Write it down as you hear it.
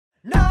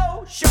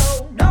No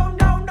show, no,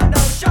 no, no, no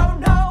show,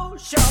 no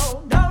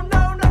show, no,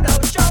 no, no,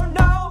 no show,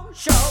 no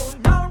show,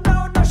 no,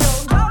 no, no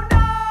show, no,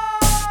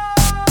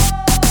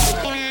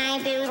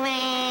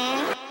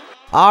 no.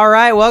 All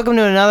right, welcome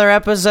to another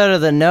episode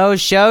of the No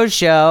Show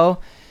Show.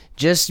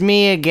 Just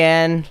me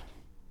again.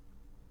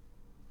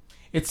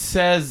 It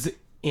says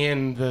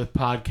in the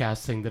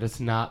podcast thing that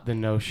it's not the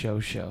No Show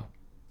Show.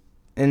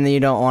 And you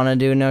don't want to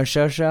do No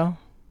Show Show?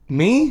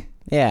 Me?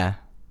 Yeah.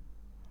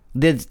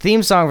 The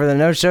theme song for the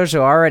No Show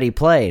Show already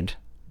played.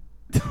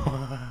 Welcome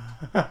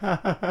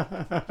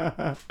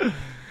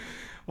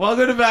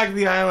to Back to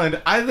the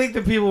Island. I think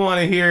that people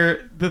want to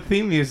hear the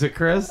theme music,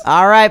 Chris.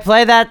 All right,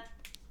 play that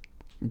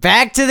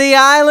Back to the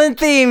Island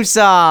theme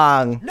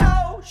song.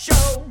 No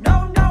show,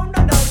 no, no,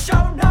 no, no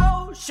show,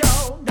 no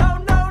show, no,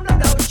 no, no,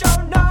 no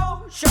show,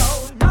 no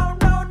show, no,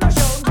 no, no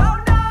show, no,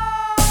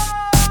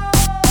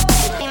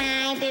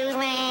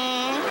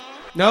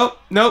 no.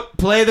 Nope.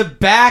 Play the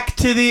Back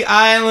to the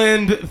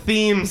Island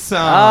theme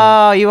song.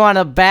 Oh, you want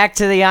a Back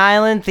to the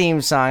Island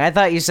theme song. I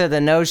thought you said the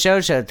No Show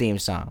Show theme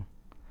song.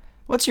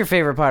 What's your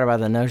favorite part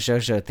about the No Show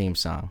Show theme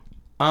song?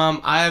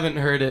 I haven't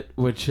heard it,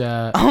 which,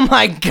 Oh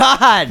my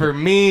God! for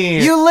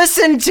me... You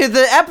listened to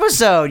the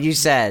episode, you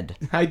said.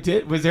 I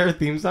did. Was there a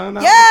theme song on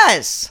that?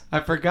 Yes! I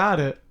forgot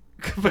it.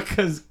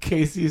 Because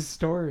Casey's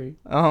story.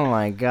 Oh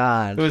my It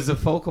God. was the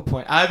focal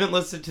point. I haven't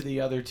listened to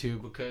the other two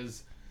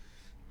because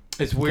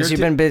it's weird. Because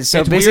you've been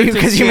so it's busy weird to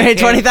because you see made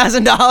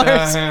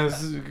 $20,000.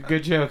 This is a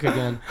good joke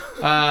again.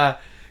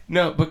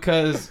 No,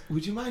 because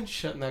would you mind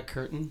shutting that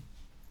curtain?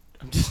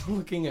 I'm just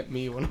looking at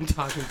me when I'm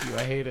talking to you.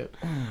 I hate it.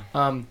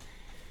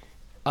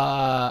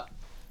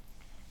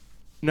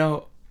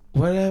 No.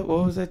 What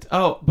was it?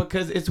 Oh,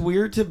 because it's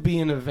weird to be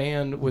in a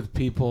van with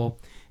people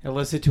and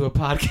listen to a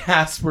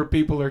podcast where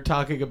people are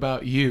talking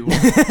about you,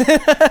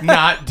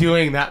 not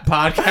doing that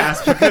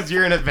podcast because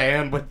you're in a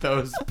van with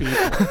those people.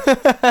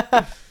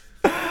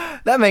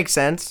 That makes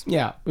sense.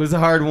 Yeah, it was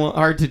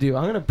hard to do.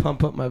 I'm gonna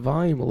pump up my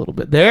volume a little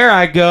bit. There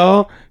I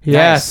go.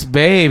 Yes, Nice.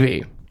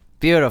 baby.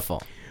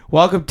 Beautiful.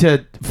 Welcome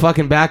to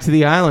fucking Back to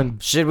the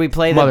Island. Should we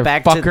play the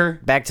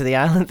Motherfucker. Back to the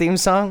Island theme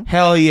song?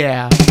 Hell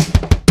yeah.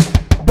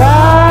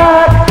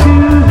 Back to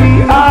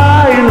the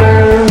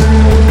island.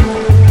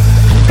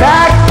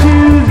 Back to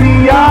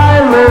the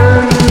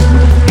island.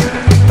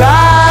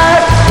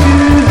 Back to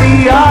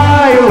the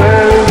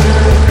island.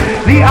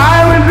 The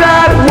island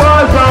that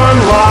was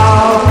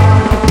unlocked.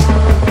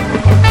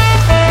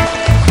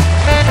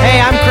 Hey,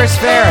 I'm Chris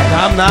Farron.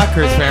 I'm not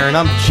Chris Farron.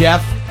 I'm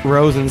Jeff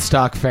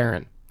Rosenstock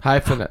Farron.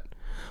 Hyphenate.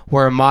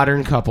 We're a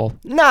modern couple.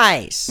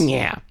 Nice.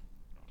 Yeah.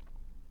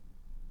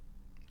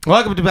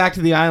 Welcome to Back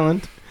to the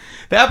Island.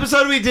 The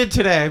episode we did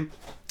today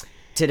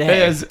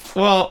Today. is,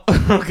 well,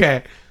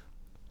 okay.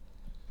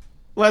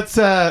 Let's,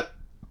 I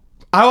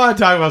want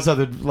to talk about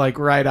something, like,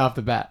 right off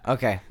the bat.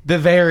 Okay. The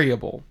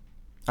variable.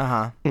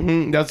 Uh-huh.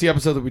 That's the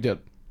episode that we did.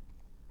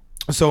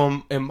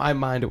 So in my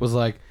mind, it was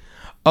like,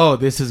 oh,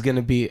 this is going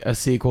to be a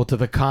sequel to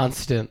The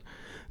Constant,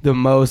 the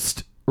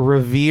most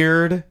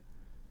revered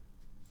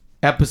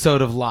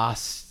episode of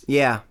Lost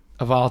Yeah.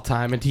 of all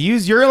time. And to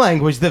use your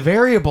language, the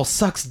variable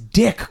sucks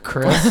dick,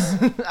 Chris.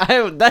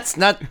 Does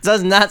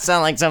not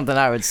sound like something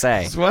I would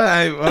say. That's what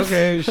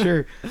okay,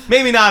 sure.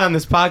 Maybe not on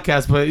this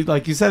podcast, but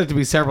like you said it to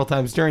me several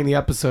times during the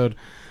episode.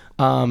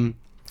 I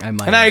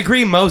might. And I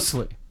agree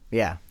mostly.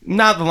 Yeah.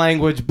 Not the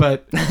language,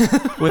 but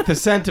with the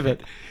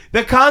sentiment.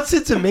 The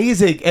Constant's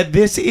amazing, and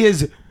this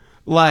is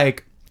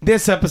like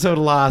this episode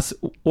of Lost.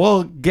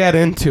 We'll get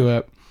into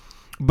it,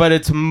 but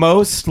it's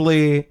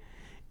mostly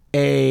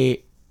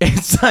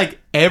it's like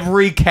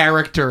every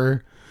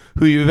character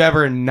who you've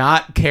ever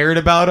not cared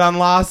about on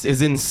Lost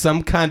is in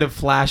some kind of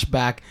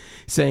flashback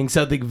saying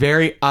something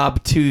very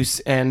obtuse,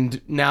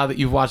 and now that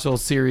you've watched the whole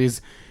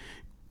series,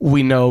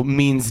 we know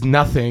means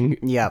nothing.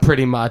 Yep.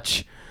 Pretty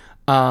much.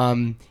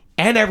 And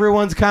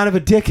everyone's kind of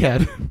a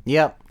dickhead.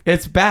 Yep.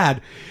 It's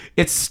bad.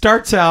 It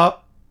starts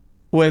out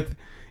with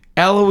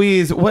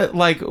Eloise.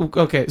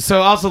 Okay.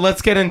 So also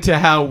let's get into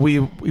how we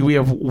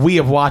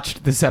have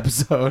watched this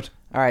episode.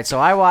 All right, so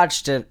I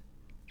watched it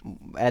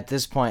at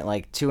this point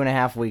like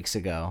 2.5 weeks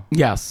ago.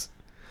 Yes.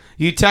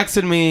 You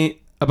texted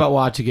me about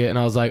watching it, and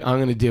I was like, I'm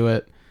going to do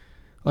it.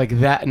 Like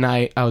that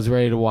night, I was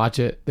ready to watch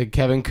it. Then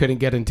Kevin couldn't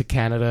get into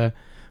Canada.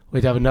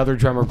 We'd have another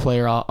drummer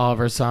play all of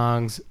our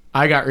songs.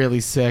 I got really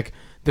sick.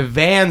 The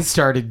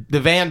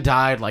van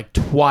died like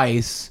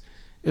twice.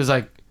 It was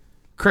like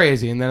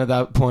crazy. And then at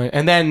that point,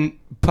 and then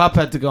Pup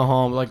had to go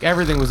home. Like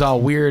everything was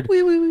all weird.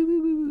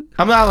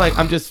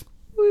 I'm just.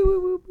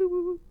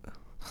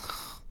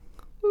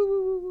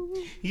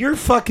 You're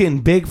fucking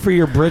big for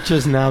your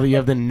britches now that you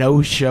have the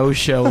No Show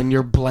Show in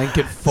your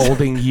blanket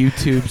folding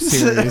YouTube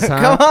series,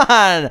 huh? Come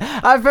on.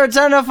 I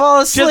pretend to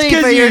fall asleep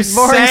at your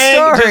boring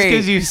story. Just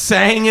because you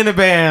sang in a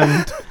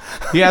band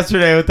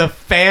yesterday with the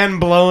fan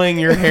blowing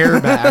your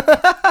hair back.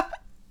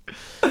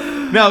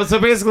 No, so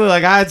basically,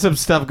 like, I had some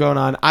stuff going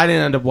on. I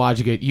didn't end up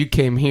watching it. You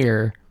came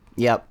here.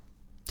 Yep.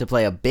 To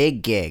play a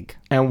big gig.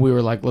 And we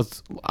were like,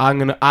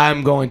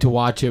 I'm going to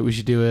watch it. We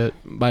should do it.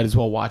 Might as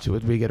well watch it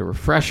with we get a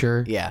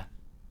refresher. Yeah.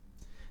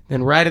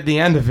 And right at the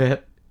end of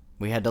it,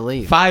 We had to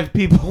leave. 5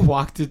 people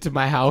walked into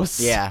my house.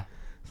 Yeah.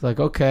 It's like,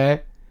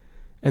 okay.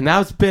 And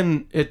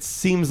it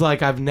seems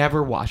like I've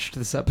never watched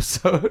this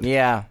episode.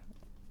 Yeah.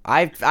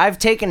 I've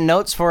taken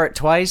notes for it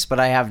twice, but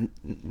I have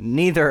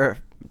neither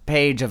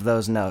page of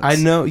those notes. I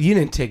know you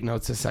didn't take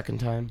notes the second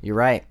time. You're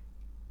right.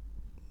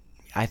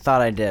 I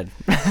thought I did.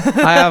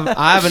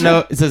 I have a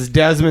note. It says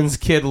Desmond's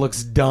kid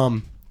looks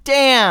dumb.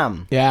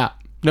 Damn. Yeah.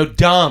 No,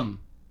 dumb.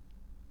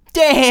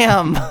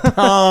 Damn.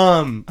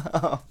 Dumb.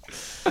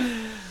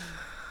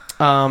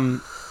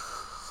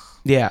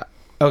 Yeah.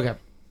 Okay.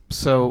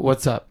 So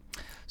what's up?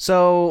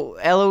 So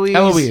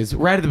Eloise,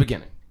 right at the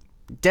beginning.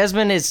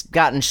 Desmond has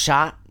gotten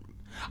shot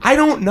I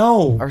don't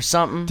know. or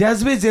something.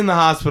 Desmond's in the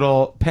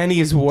hospital. Penny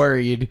is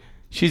worried.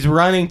 She's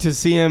running to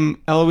see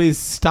him. Eloise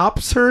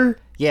stops her.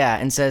 Yeah,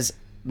 and says,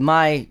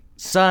 "My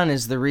son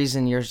is the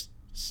reason your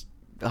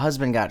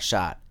husband got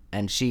shot."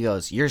 And she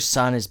goes, "Your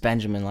son is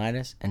Benjamin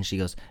Linus?" And she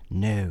goes,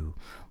 "No,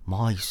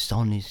 my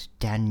son is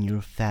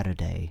Daniel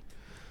Faraday."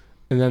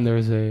 And then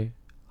there's a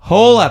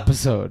whole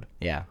episode,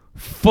 Yeah.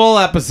 full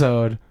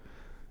episode.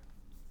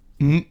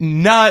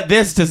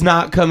 This does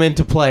not come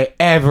into play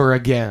ever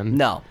again.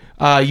 No.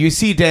 You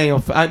see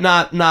Daniel,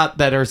 not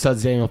that her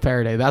son's Daniel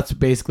Faraday. That's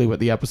basically what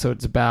the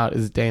episode's about,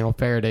 is Daniel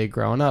Faraday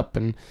growing up,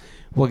 and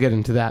we'll get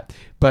into that.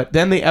 But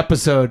then the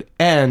episode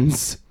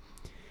ends,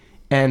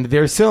 and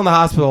they're still in the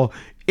hospital.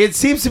 It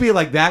seems to be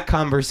like that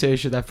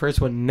conversation, that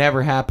first one,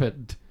 never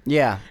happened.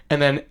 Yeah. And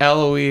then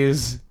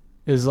Eloise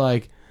is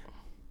like,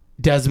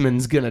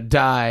 Desmond's gonna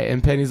die,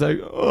 and Penny's like,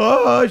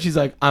 oh, she's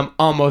like, I'm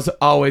almost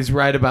always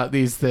right about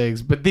these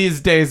things, but these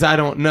days I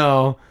don't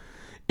know.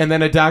 And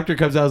then a doctor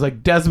comes out, was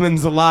like,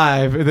 Desmond's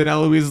alive, and then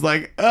Eloise is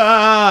like,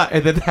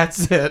 and then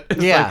that's it.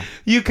 It's Yeah. like,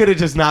 you could have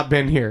just not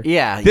been here.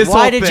 Yeah. This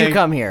Why whole did you thing-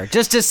 come here?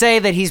 Just to say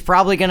that he's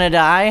probably going to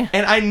die?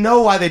 And I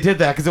know why they did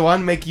that, because they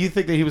wanted to make you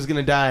think that he was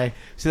gonna die,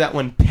 so that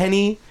when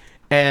Penny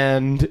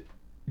and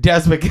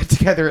Desmond get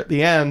together at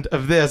the end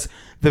of this,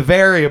 the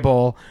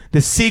variable,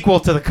 the sequel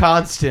to the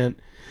constant,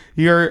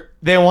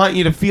 they want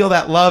you to feel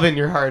that love in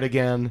your heart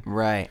again.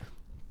 Right.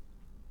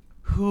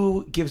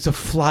 Who gives a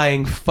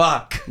flying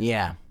fuck?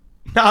 Yeah.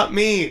 Not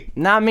me.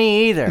 Not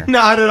me either.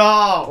 Not at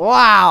all.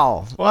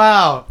 Wow.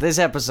 Wow. This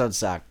episode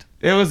sucked.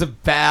 It was a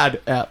bad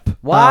ep.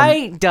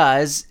 Why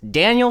does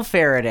Daniel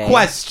Faraday...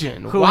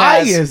 Question. Who Why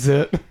has- is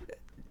it?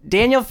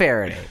 Daniel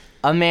Faraday,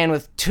 a man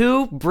with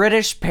 2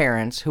 British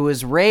parents who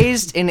was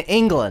raised in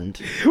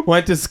England,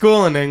 Went to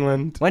school in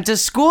England. went to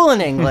school in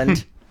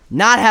England,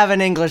 not have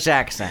an English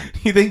accent.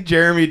 You think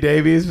Jeremy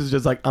Davies was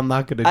just like, I'm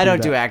not going to do I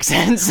don't that. do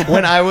accents.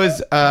 When I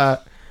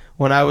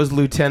was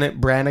Lieutenant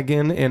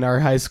Brannigan in our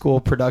high school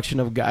production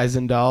of Guys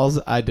and Dolls,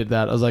 I did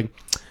that. I was like,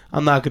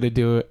 I'm not going to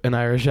do an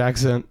Irish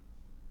accent.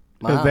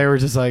 'Cause Wow. They were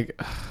just like,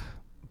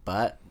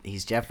 But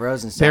he's Jeff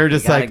Rosenstock. they were You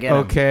just gotta like, get him.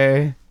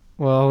 okay,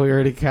 well, we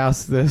already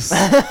cast this.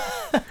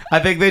 I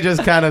think they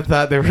just kind of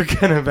thought they were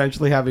going to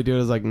eventually have me do it. I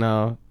was like,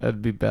 no,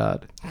 that'd be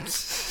bad.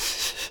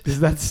 Is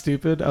that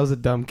stupid? I was a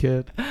dumb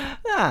kid.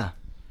 Ah,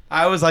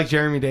 I was like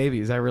Jeremy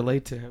Davies. I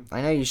relate to him.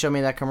 I know you showed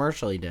me that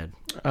commercial he did.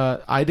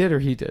 I did or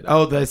he did?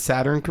 Oh, the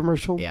Saturn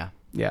commercial? Yeah.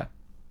 Yeah.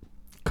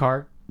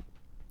 Car.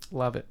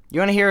 Love it. You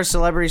want to hear a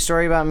celebrity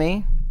story about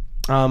me?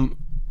 Yeah.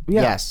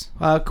 Yes.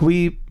 Can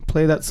we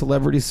play that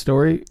celebrity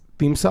story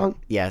theme song?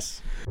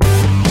 Yes.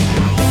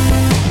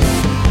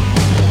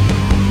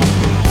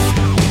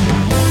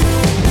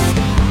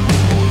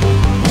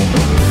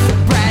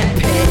 Brad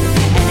Pitt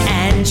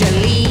and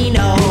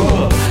Angelino,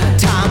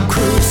 Tom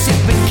Cruise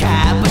sipping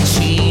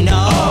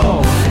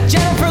cappuccino,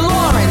 Jennifer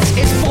Lawrence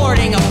is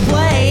boarding a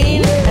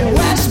plane, and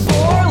Wes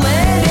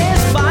Borland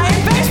is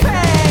buying face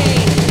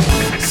paint.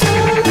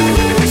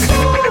 Celebrity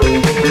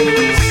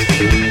stories.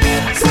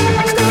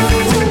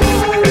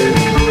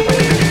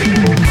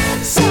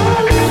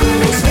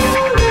 Celebrity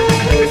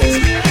stories.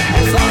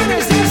 As long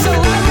as they're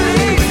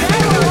celebrities,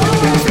 there will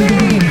always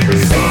be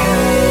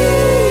stories.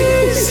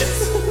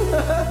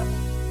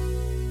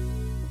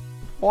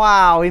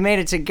 Wow, we made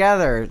it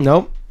together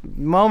Nope.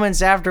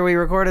 moments after we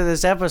recorded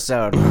this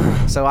episode,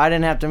 so I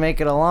didn't have to make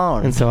it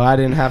alone. And so I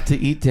didn't have to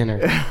eat dinner.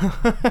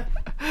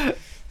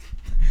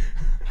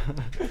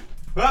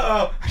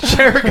 Uh-oh.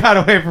 Jared got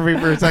away from me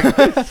for a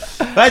second.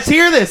 Let's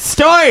hear this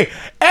story.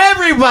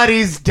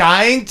 Everybody's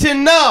dying to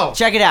know.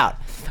 Check it out.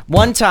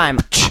 One time.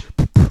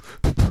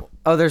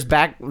 Oh, there's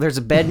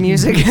a bed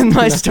music in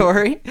my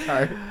story.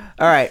 All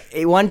right.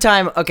 One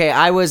time, okay,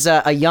 I was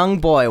a young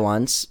boy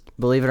once,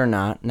 believe it or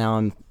not. Now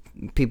I'm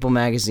People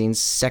Magazine's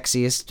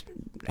sexiest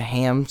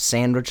ham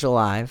sandwich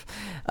alive.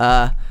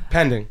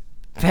 Pending.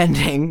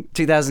 Pending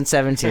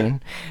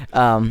 2017.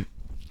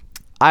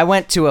 I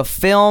went to a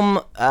film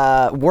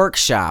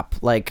workshop,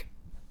 like,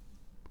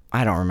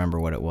 I don't remember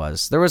what it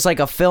was. There was like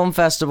a film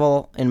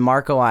festival in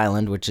Marco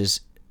Island, which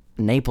is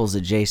Naples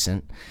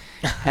adjacent.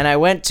 And I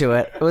went to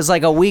it. It was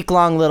like a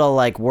week-long little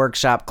like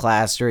workshop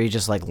class where you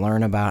just like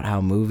learn about how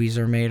movies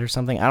are made or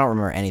something. I don't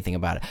remember anything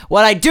about it.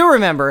 What I do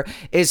remember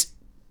is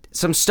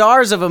some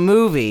stars of a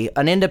movie,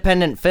 an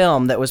independent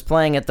film that was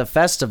playing at the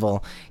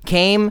festival,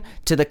 came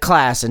to the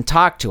class and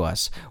talked to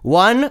us.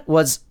 One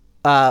was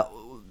a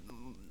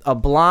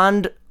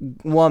blonde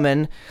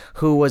woman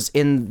who was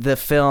in the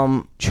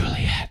film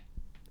Juliet.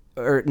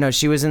 Or no,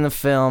 she was in the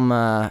film.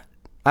 I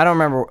don't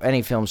remember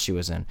any films she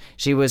was in.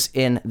 She was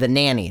in The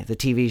Nanny, the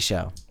TV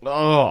show.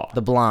 Oh.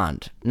 The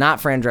blonde, not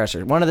Fran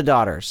Drescher, one of the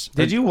daughters.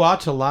 Did you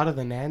watch a lot of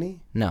The Nanny?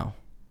 No,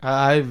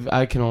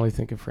 I can only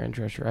think of Fran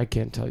Drescher. I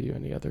can't tell you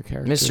any other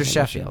characters. Mr.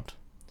 Sheffield.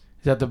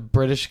 Is that the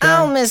British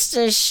guy? Oh,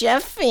 Mr.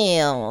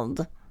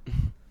 Sheffield.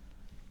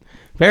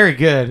 Very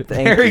good.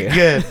 Very you.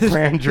 good,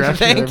 Fran Drescher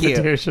Thank you.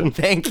 imitation.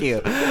 Thank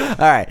you. All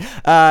right.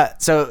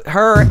 So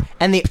her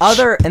and the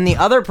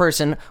other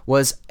person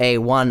was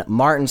one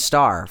Martin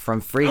Starr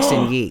from Freaks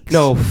and Geeks.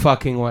 No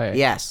fucking way.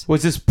 Yes.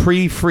 Was this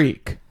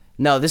pre-Freak?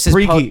 No, this is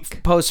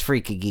Pre-geek. post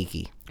Freaky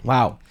Geeky.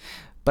 Wow.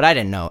 But I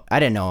didn't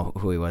know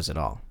who he was at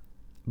all.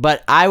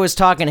 But I was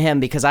talking to him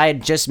because I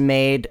had just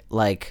made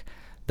like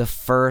the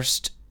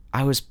first.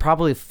 I was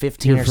probably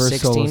 15 Your or first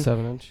 16, solo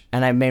 7-inch?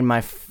 and I made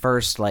my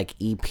first like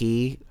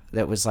EP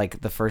that was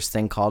like the first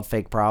thing called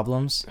Fake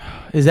Problems.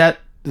 Is that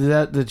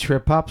the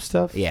trip hop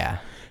stuff? Yeah.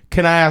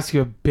 Can I ask you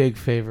a big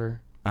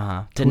favor?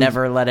 To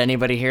never let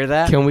anybody hear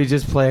that. Can we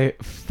just play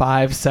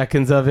 5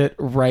 seconds of it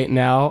right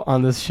now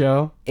on this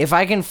show? If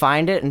I can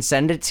find it and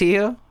send it to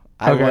you,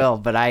 I Okay. will.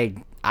 But I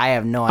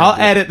have no idea. I'll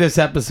edit this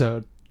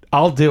episode.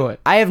 I'll do it.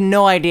 I have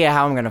no idea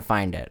how I'm gonna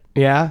find it.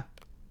 Yeah?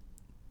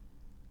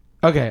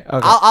 Okay.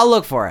 I'll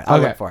look for it. I'll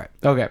look for it.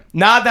 Okay.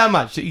 Not that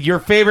much. Your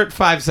favorite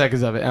 5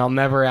 seconds of it, and I'll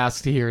never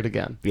ask to hear it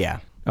again. Yeah.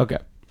 Okay.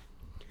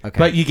 Okay.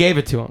 But you gave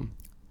it to him.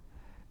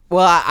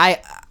 Well,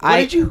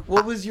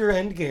 What was your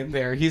end game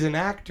there? He's an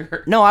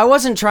actor. No, I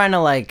wasn't trying to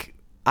like.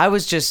 I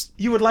was just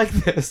You would like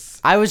this.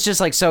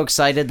 like so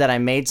excited that I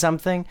made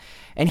something,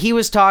 and he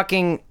was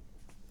talking.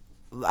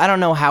 I don't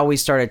know how we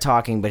started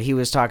talking, but he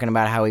was talking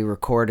about how he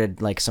recorded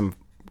like some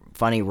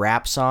funny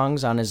rap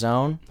songs on his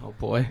own. Oh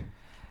boy.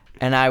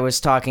 And I was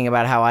talking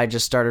about how I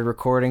just started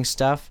recording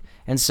stuff.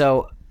 And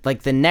so,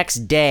 like, the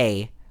next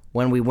day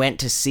when we went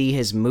to see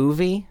his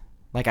movie,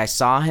 like, I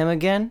saw him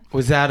again.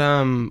 Was that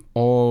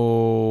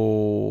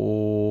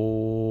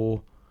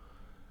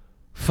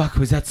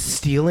was that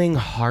Stealing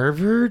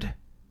Harvard?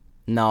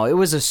 No, it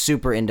was a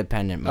super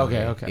independent movie.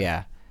 Okay.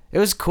 Yeah. It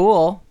was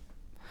cool.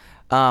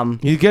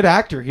 He's a good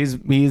actor. He's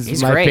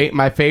my great.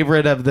 My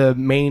favorite of the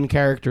main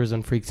characters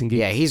on Freaks and Geeks.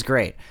 Yeah, he's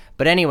great.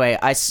 But anyway,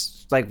 I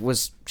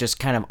was just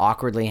kind of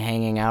awkwardly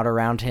hanging out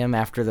around him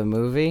after the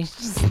movie.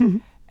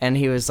 And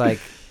he was like,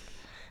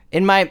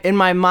 in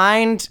my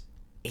mind,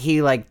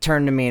 he like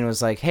turned to me and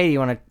was like, "Hey, you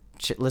want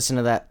to listen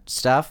to that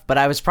stuff?" But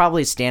I was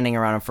probably standing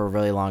around him for a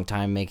really long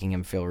time, making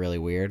him feel really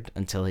weird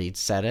until he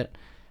said it.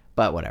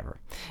 But whatever.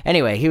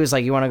 Anyway, he was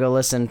like, "You want to go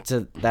listen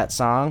to that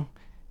song?"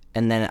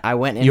 And then I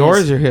went in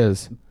Yours or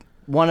his?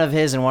 one of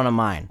his and one of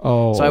mine.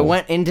 Oh. So I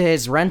went into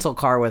his rental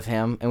car with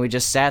him, and we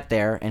just sat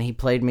there, and he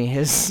played me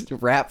his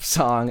rap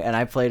song, and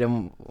I played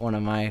him one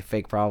of my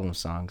Fake Problem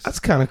songs. That's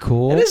kind of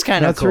cool. It is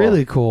kind of That's cool.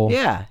 really cool.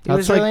 Yeah, it That's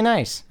was like- really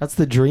nice. That's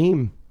the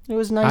dream. It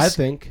was nice. I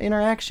think.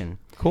 Interaction.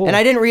 Cool. And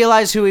I didn't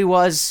realize who he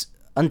was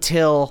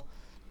until,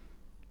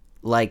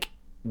 like,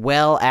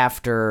 well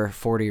after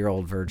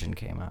 40-Year-Old Virgin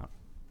came out.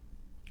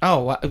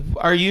 Oh,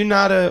 are you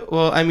not a...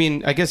 Well, I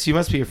mean, I guess you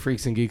must be a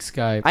Freaks and Geeks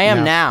guy. I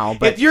am now,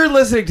 but if you're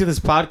listening to this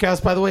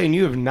podcast, by the way, and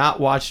you have not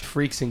watched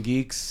Freaks and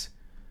Geeks,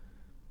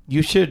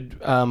 you should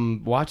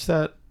watch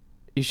that.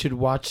 You should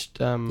watch...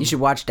 you should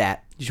watch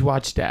that. You should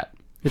watch that.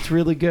 It's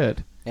really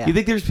good. Yeah. You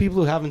think there's people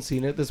who haven't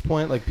seen it at this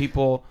point? Like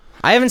people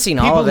I haven't seen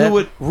all of who it.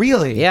 would...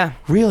 Really? Yeah.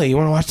 Really? You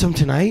want to watch some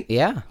tonight?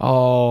 Yeah.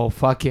 Oh,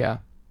 fuck yeah.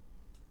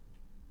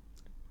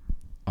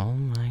 Oh,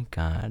 my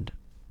God.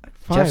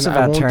 Fine, Jeff's I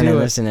about won't turning do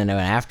it. this into an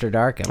After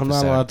Dark episode. I'm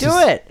not allowed to... Do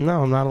it.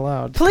 No, I'm not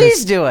allowed.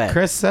 Please do it.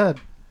 Chris said.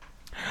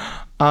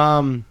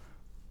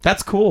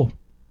 That's cool.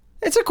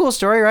 It's a cool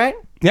story, right?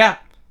 Yeah,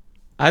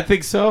 I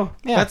think so.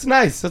 Yeah. That's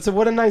nice.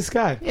 What a nice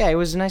guy. Yeah, he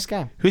was a nice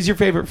guy. Who's your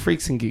favorite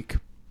Freaks and Geek?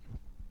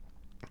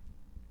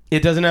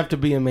 It doesn't have to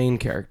be a main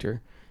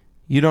character.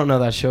 You don't know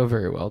that show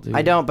very well, do you?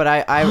 I don't, but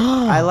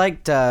I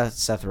liked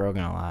Seth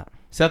Rogen a lot.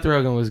 Seth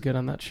Rogen was good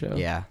on that show.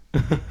 Yeah.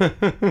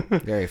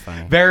 Very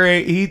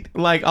funny. He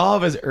like all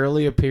of his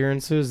early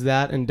appearances,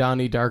 that and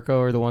Donnie Darko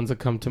are the ones that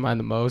come to mind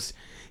the most.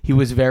 He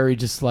was very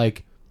just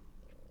like,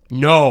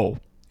 no,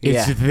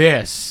 it's Yeah.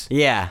 this.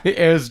 Yeah.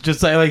 It was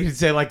just like he'd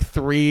say like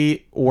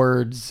 3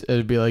 words.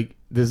 It'd be like,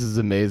 this is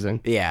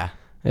amazing. Yeah.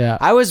 Yeah.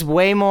 I was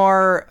way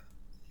more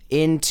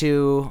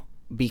into,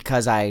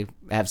 because I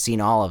have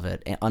seen all of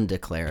it,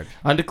 Undeclared.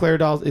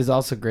 Undeclared is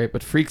also great,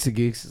 but Freaks and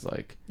Geeks is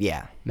like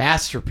Yeah.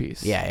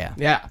 masterpiece. Yeah.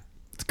 Yeah,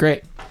 it's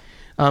great.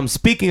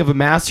 Speaking of a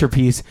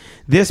masterpiece,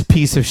 this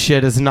piece of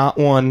shit is not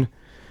one.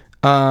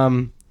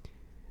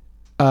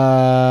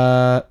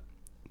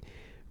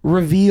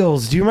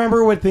 Reveals. Do you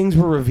remember what things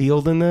were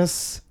revealed in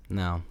this?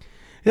 No.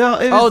 No.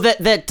 Oh,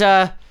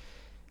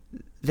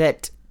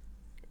 that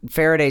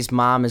Faraday's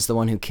mom is the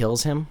one who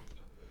kills him?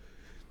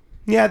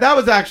 Yeah, that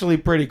was actually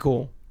pretty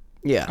cool.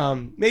 Yeah.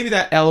 Maybe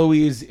that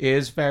Eloise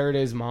is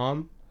Faraday's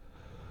mom.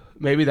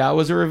 Maybe that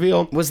was a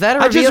reveal. Was that a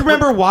I just reveal?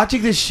 remember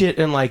watching this shit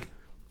and like,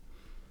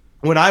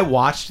 when I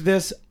watched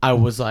this, I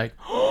was like,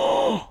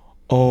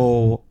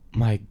 oh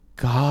my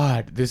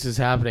God, this is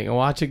happening. And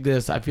watching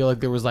this, I feel like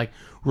there was like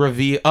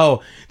reveal.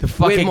 Oh, the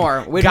fucking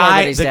Whitmore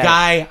guy, that he's the dead.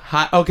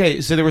 guy.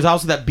 Okay, so there was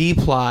also that B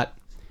plot.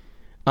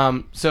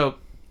 So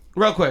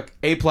real quick,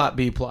 A plot,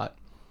 B plot,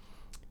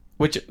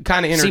 which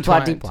kind of intertwined. C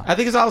plot, D plot. I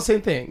think it's all the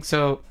same thing.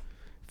 So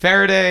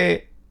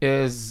Faraday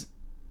is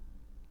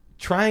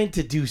trying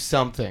to do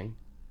something.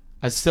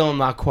 I still am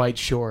not quite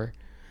sure.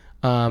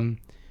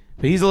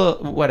 But he's a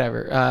little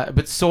whatever.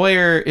 But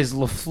Sawyer is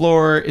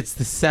LaFleur. It's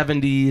the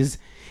 70s.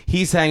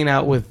 He's hanging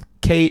out with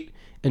Kate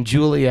and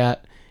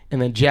Juliet,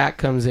 and then Jack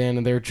comes in,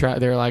 and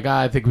they're like,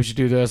 I think we should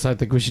do this. I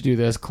think we should do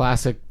this.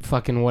 Classic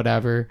fucking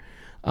whatever.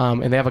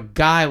 And they have a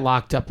guy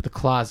locked up in the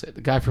closet,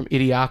 the guy from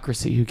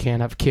Idiocracy who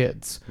can't have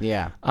kids.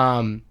 Yeah.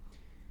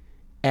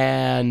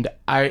 And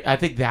I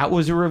think that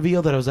was a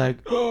reveal that I was like,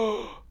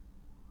 oh,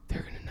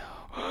 they're gonna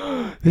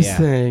know this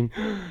thing,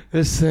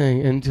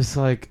 and just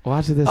like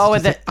watching this. Oh,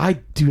 just and like, I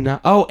do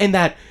not.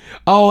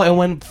 And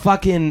when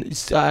fucking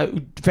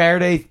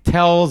Faraday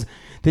tells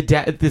the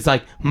dad, it's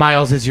like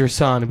Miles is your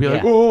son, and be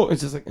like, Yeah. oh,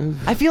 it's just like. Ugh.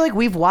 I feel like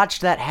we've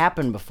watched that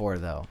happen before,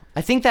 though.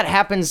 I think that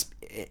happens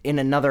in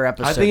another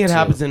episode. I think it too.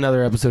 happens in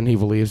another episode, and he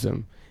believes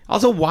him.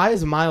 Also, why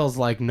is Miles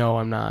like, no,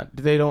 I'm not?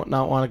 Do they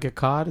not want to get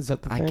caught? Is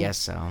that the thing? I guess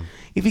so.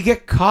 If you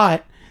get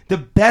caught, the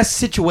best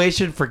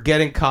situation for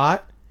getting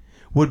caught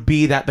would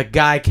be that the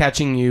guy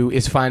catching you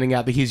is finding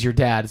out that he's your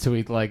dad, so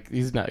you're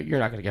not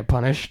gonna get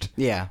punished.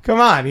 Yeah. Come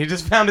on, he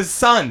just found his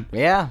son.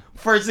 Yeah.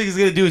 First thing he's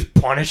gonna do is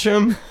punish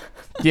him.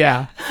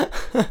 Yeah.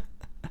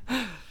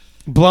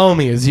 Blow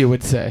me, as you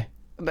would say.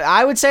 But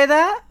I would say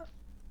that.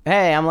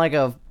 Hey, I'm like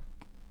a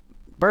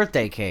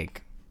birthday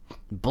cake.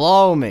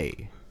 Blow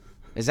me.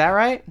 Is that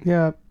right?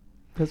 Yeah,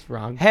 that's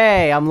wrong.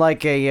 Hey, I'm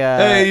like a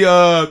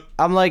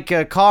I'm like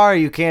a car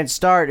you can't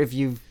start if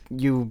you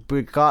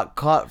got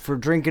caught for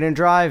drinking and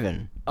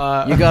driving.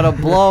 You gotta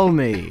blow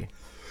me.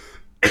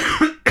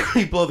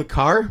 You blow the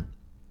car?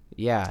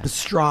 Yeah. The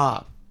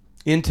straw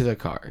into the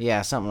car.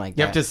 Yeah, something like You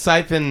that. have to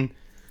siphon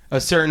a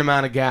certain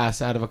amount of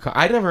gas out of a car.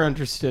 I never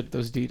understood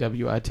those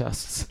DWI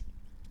tests.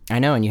 I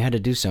know, and you had to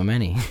do so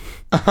many.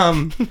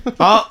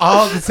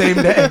 All the same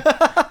day.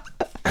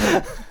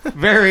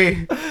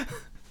 Very,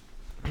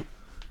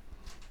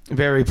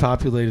 very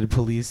populated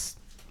police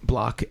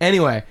block.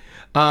 Anyway,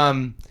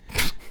 so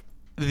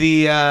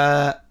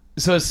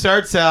it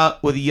starts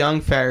out with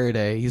young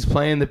Faraday. He's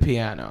playing the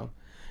piano,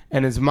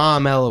 and his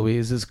mom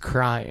Eloise is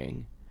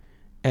crying,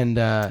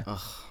 and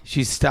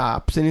she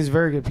stops, and he's a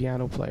very good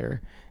piano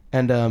player,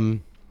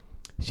 and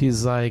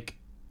she's like,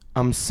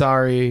 "I'm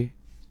sorry,"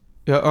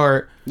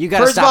 or You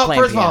gotta stop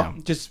playing First of all,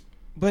 piano.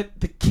 but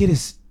the kid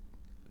is.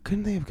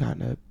 Couldn't they have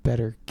gotten a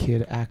better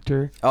kid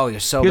actor? Oh,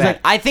 you're so He was bad.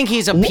 like, I think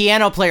he's a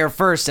piano player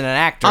first and an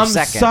actor I'm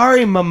second.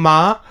 sorry,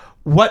 Mama.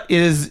 What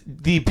is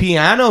the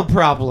piano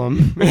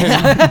problem?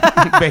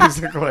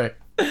 Basically.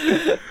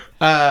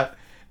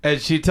 And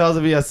she tells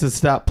him he has to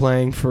stop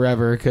playing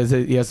forever because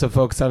he has to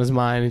focus on his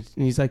mind.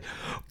 And he's like,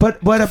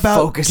 but what about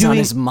Focus on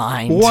his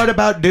mind. What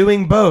about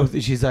doing both?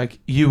 And she's like,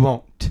 you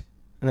won't.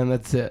 And then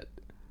that's it.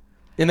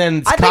 And then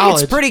it's I college.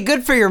 think it's pretty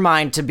good for your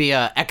mind to be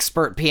a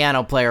expert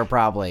piano player,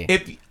 probably.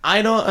 If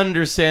I don't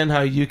understand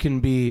how you can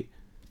be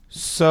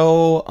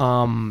so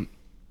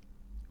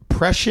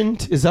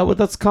prescient, is that what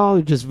that's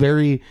called? Just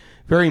very,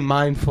 very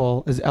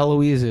mindful as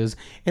Eloise is,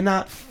 and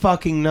not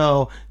fucking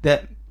know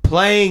that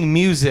playing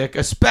music,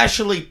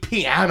 especially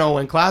piano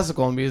and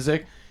classical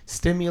music,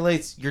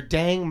 stimulates your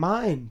dang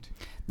mind.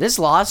 This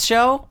Lost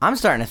show, I'm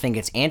starting to think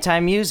it's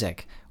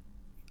anti-music.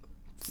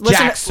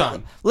 Jack's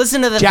son.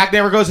 Listen to the Jack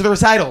never goes to the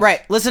recitals.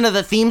 right. Listen to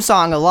the theme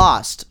song of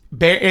Lost.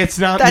 It's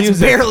not That's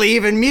music. barely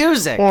even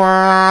music.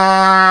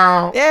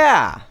 Wow.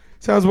 Yeah.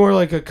 Sounds more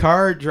like a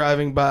car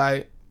driving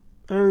by.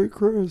 Hey,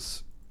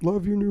 Chris,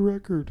 love your new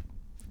record.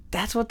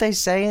 That's what they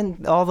say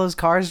in all those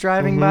cars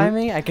driving by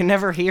me. I can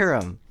never hear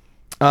them.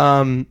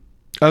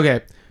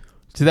 Okay.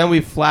 So then we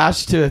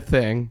flash to a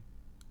thing.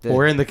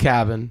 We're in the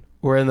cabin.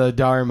 We're in the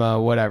Dharma,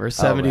 whatever,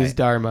 70s right.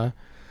 Dharma.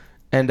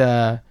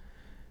 And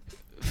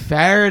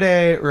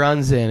Faraday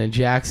runs in and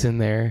Jack's in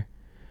there.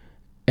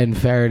 And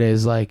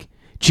Faraday's like,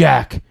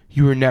 Jack,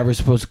 you were never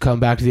supposed to come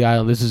back to the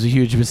island. This is a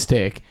huge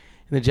mistake.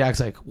 And then Jack's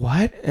like,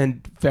 what?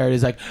 And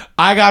Faraday's like,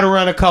 I got to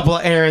run a couple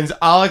of errands.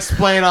 I'll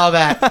explain all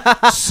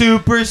that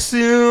super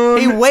soon.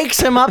 He wakes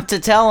him up to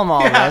tell him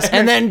all Yeah. this,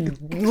 and then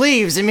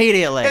leaves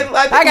immediately. And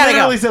I gotta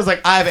literally go. says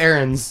like, I have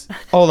errands.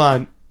 Hold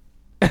on.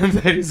 And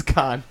then he's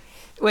gone.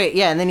 Wait,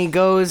 yeah, and then he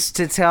goes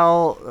to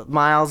tell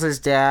Miles'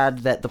 dad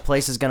that the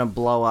place is gonna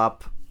blow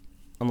up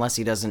unless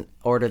he doesn't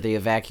order the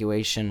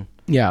evacuation,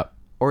 Yeah.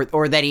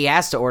 or that he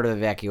has to order the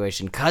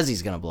evacuation because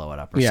he's gonna blow it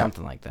up, or Yeah.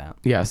 something like that.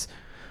 Yes.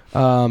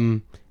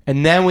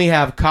 And then we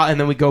have and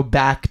then we go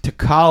back to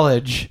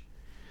college.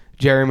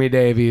 Jeremy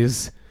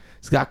Davies.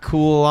 He's got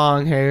cool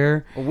long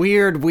hair.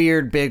 Weird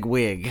big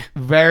wig.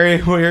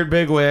 Very weird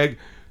big wig.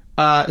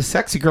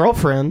 Sexy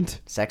girlfriend.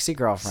 Sexy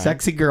girlfriend.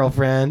 Sexy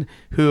girlfriend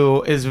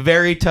who is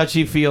very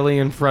touchy-feely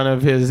in front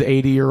of his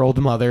 80-year-old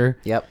mother.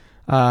 Yep.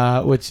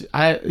 Which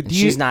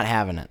She's not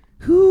having it.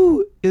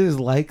 Who is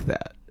like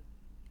that?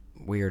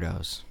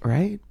 Weirdos.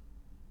 Right?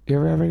 You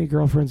ever have any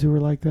girlfriends who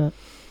were like that?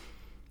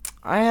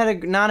 I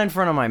had not in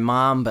front of my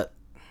mom, but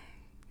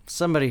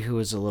somebody who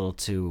was a little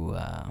too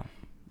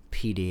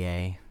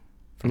PDA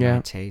for my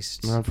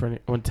tastes. Not for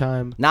one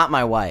time. Not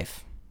my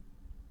wife.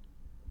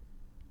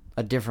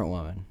 A different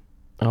woman.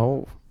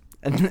 Oh.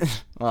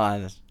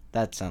 Well,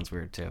 that sounds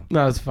weird too.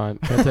 No, it's fine.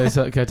 Can I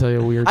tell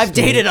you a weird I've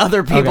story? dated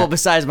other people Okay.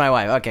 besides my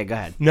wife. Okay, go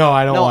ahead. No,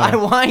 I don't No, want I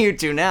want you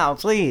to now,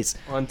 please.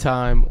 One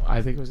time,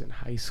 I think it was in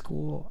high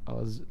school, I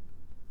was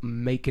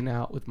making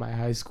out with my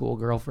high school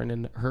girlfriend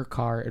in her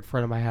car in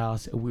front of my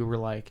house, and we were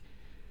like,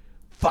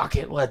 fuck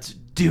it, let's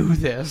do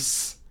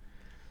this.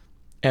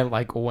 And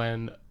like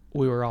when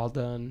we were all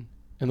done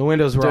and the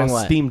windows were Doing all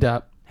what? steamed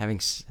up,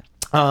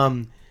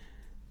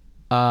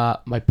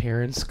 my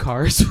parents'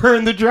 cars were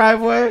in the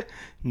driveway.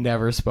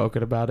 Never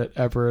spoken about it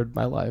ever in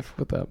my life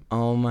with them.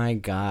 Oh my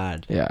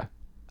God. Yeah.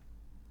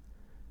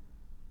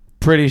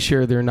 Pretty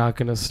sure they're not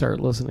going to start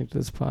listening to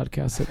this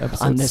podcast at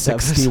episode On this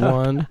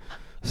 61.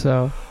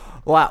 So,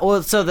 Wow.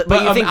 Well,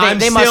 but you think I'm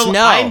they must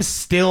know? I'm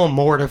still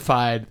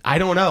mortified. I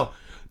don't know.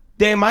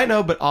 They might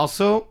know, but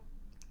also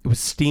it was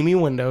steamy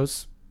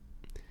windows,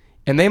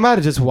 and they might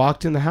have just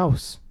walked in the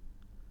house.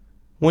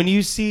 When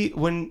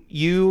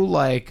you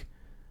like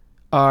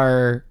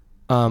are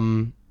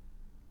when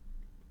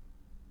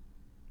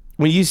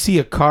you see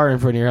a car in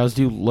front of your house,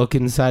 do you look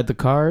inside the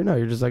car? No,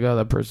 you're just like, oh,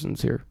 that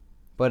person's here.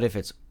 But if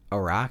it's a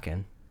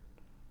rockin',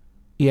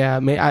 Yeah, I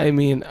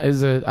mean,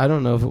 I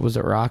don't know if it was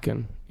a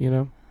rockin', you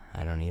know?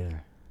 I don't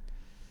either.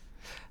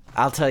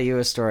 I'll tell you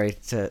a story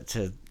to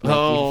make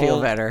you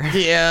feel better.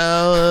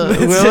 Yeah.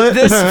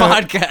 This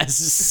podcast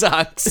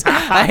sucks.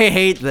 I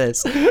hate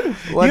this. You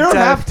don't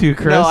have to,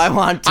 Chris. No, I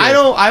want to.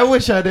 I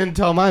wish I didn't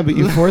tell mine, but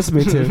you forced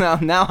me to. No,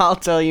 now I'll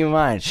tell you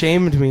mine.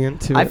 Shamed me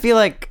into I it. feel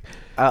like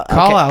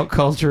Call out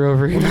culture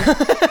over here.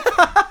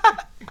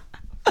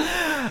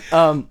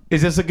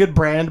 Is this a good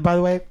brand, by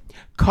the way?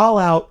 Call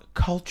out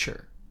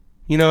culture.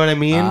 You know what I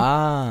mean?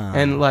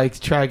 And like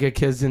try to get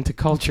kids into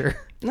culture.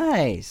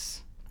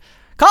 Nice.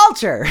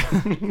 Culture.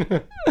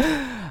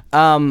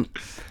 I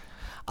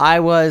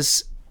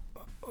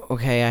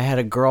had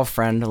a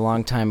girlfriend a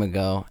long time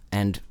ago,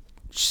 and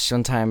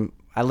one time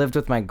I lived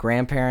with my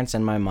grandparents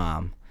and my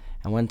mom,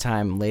 and one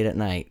time late at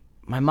night,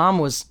 my mom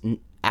was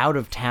out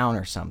of town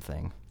or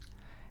something,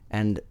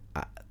 and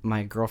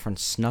my girlfriend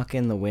snuck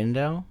in the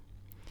window,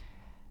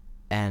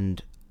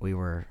 and we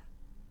were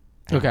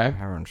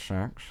having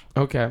sex.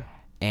 Okay.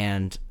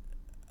 And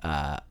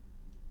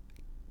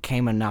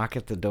came a knock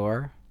at the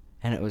door,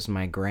 and it was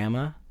my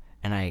grandma,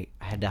 and I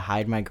had to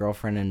hide my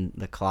girlfriend in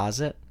the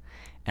closet,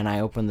 and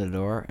I opened the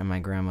door, and my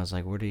grandma was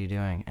like, "What are you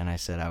doing?" And I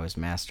said I was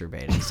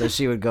masturbating, so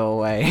she would go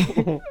away.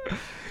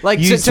 Like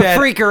to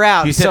freak her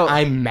out. You said,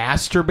 I'm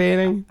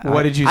masturbating?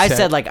 What did you say? I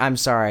said, like, I'm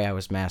sorry, I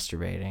was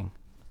masturbating.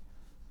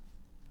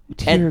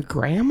 To your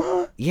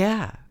grandma?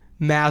 Yeah.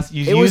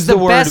 It was the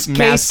best case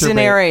masturbate.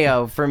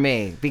 scenario for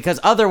me, because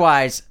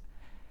otherwise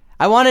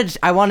I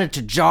wanted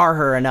to jar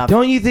her enough.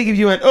 Don't you think if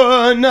you went,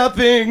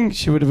 nothing,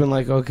 she would have been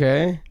like,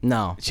 okay?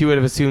 No. She would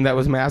have assumed that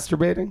was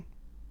masturbating?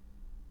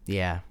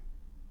 Yeah.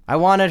 I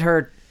wanted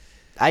her...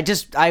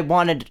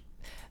 The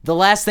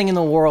last thing in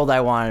the world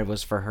I wanted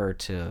was for her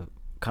to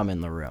come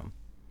in the room.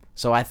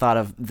 So I thought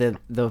of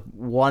the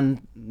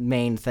one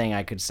main thing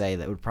I could say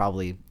that would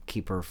probably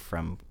keep her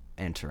from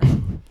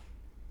entering.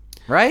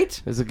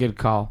 Right? It's a good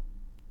call.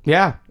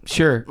 Yeah,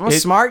 sure. I'm a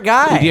smart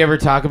guy. Did you ever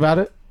talk about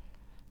it?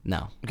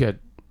 No. Good.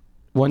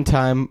 One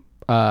time,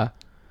 I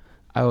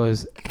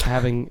was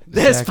having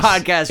This sex.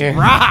 podcast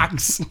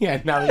rocks. Yeah,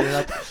 now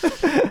that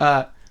you're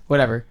up.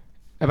 Whatever.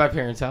 At my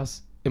parents'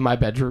 house, in my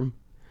bedroom,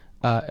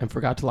 and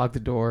forgot to lock the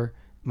door.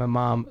 My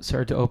mom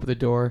started to open the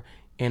door,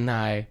 and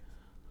I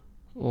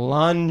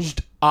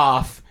lunged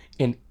off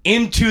and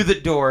into the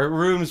door.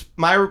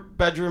 My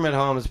bedroom at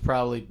home is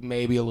probably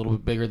maybe a little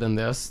bit bigger than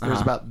this. There's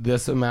about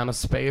this amount of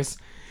space.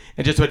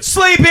 And just went,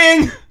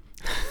 sleeping!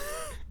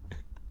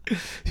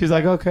 She's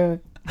like, okay.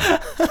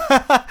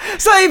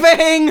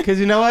 Sleeping! Because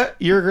you know what?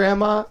 Your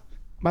grandma,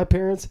 my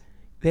parents,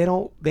 they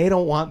don't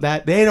want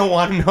that. They don't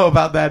want to know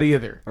about that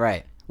either.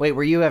 Right. Wait,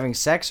 were you having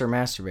sex or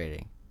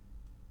masturbating?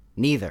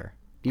 Neither.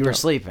 You were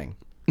sleeping.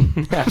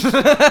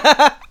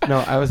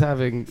 No, I was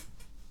having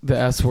the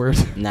S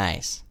word.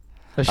 Nice.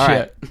 A All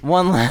shit.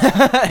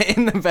 right.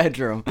 In the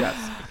bedroom. Yes.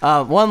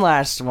 One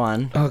last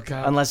one. Oh,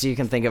 God. Unless you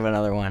can think of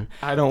another one.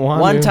 I don't want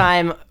One to.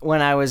 time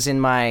when I was in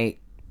my,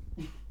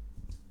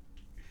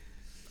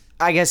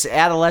 I guess,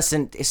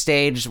 adolescent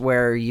stage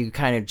where you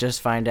kind of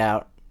just find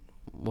out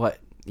what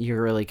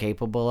you're really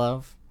capable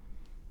of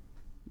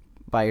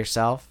by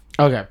yourself.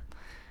 Okay.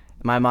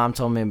 My mom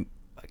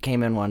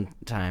came in one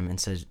time and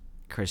said,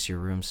 "Chris, your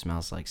room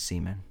smells like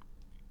semen."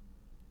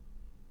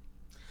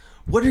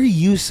 What are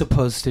you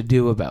supposed to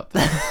do about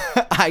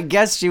that? I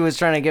guess she was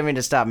trying to get me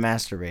to stop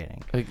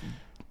masturbating. Like,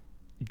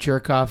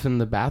 jerk off in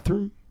the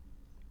bathroom?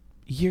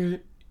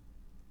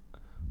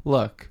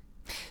 Look.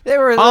 They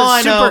were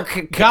I know.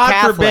 super God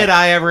Catholic. forbid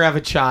I ever have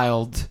a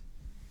child.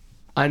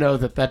 I know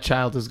that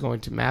child is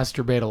going to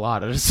masturbate a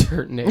lot at a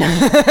certain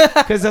age.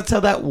 Because that's how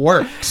that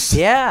works.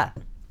 Yeah.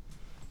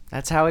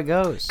 That's how it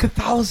goes.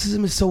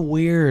 Catholicism is so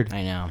weird.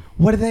 I know.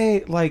 What are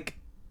they, like,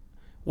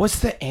 what's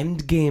the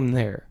end game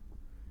there?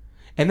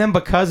 And then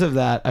because of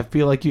that, I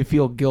feel like you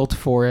feel guilt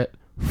for it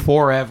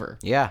forever.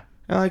 Yeah.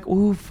 And like,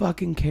 who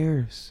fucking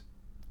cares?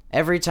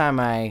 Every time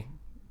I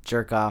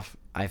jerk off,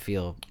 I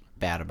feel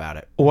bad about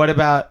it. What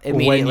about when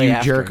Immediately you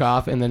after. jerk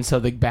off and then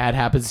something bad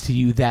happens to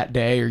you that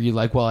day? Or you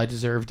like, well, I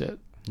deserved it?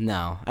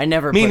 No, I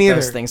never Me put neither.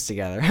 those things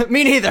together.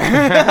 Me neither.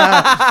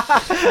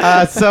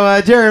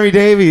 So Jeremy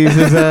Davies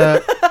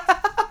is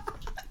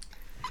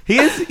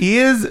he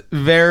is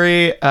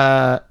very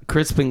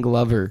Crispin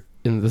Glover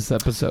in this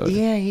episode.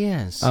 Yeah, he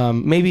is.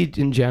 Maybe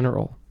in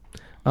general.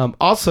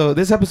 Also,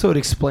 this episode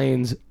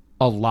explains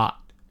a lot.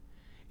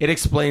 It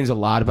explains a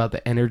lot about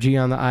the energy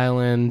on the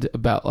island,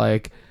 about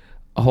like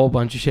a whole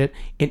bunch of shit,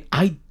 and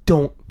I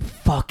don't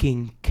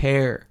fucking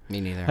care. Me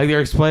neither. Like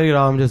they're explaining it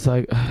all. I'm just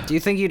like, Do you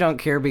think you don't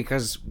care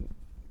because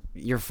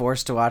you're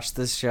forced to watch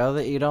this show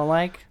that you don't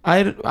like?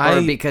 I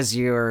Or because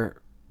you're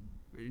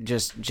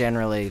just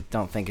generally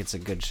don't think it's a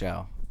good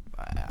show,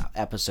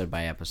 episode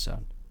by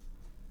episode?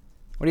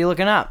 What are you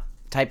looking up?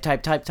 Type.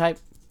 Type.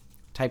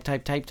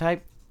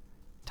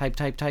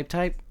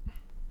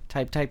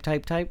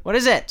 What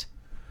is it?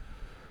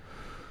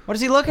 What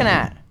is he looking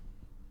at?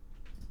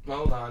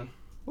 hold on.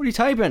 What are you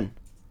typing?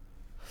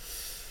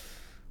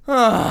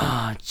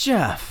 Oh,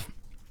 Jeff.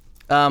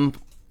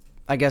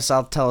 I guess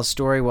I'll tell a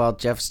story while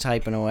Jeff's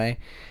typing away.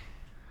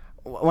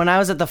 When I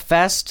was at the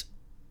fest,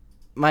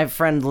 our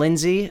friend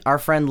Lindsay,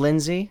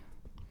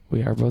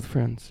 We are both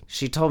friends.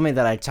 she told me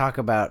that I talk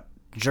about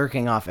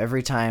jerking off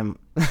every time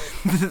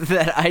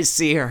that I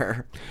see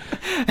her.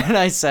 And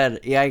I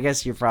said, yeah, I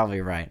guess you're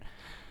probably right.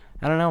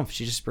 I don't know.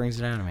 She just brings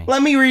it out of me.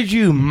 Let me read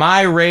you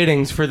my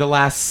ratings for the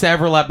last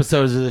several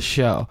episodes of the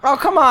show. Oh,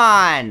 come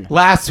on.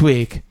 Last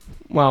week,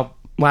 well,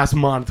 last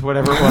month,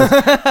 whatever it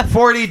was,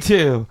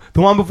 42.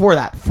 The one before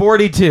that,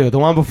 42. The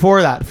one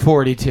before that,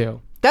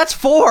 42. That's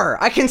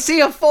 4. I can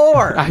see a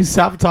 4. I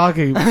stopped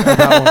talking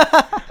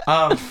about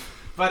one.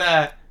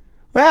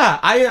 Yeah,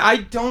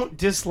 I don't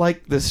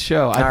dislike this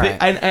show.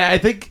 I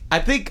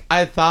think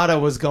I thought I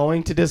was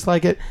going to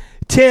dislike it.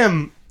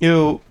 Tim,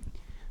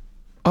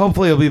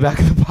 hopefully he'll be back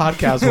at the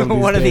podcast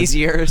One of these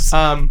years.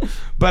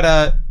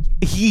 But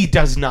he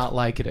does not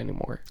like it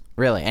anymore.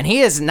 Really? And he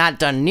has not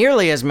done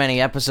nearly as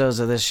many episodes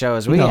of this show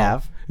as we No.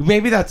 have.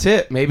 Maybe that's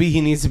it. Maybe he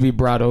needs to be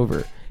brought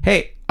over.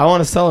 Hey, I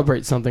want to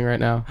celebrate something right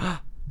now.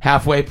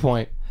 Halfway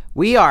point.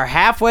 We are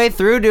halfway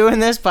through doing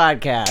this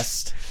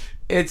podcast.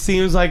 It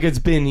seems like it's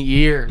been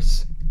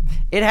years.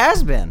 It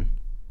has been.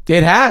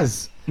 It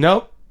has.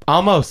 Nope.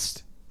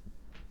 Almost.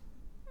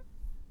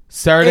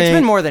 Starting. It's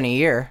been more than a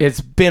year. It's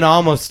been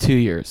almost 2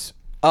 years.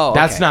 Oh,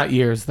 That's okay. not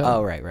years, though.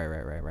 Oh, right.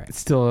 It's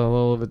still a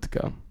little bit to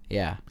go.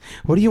 Yeah.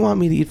 What do you want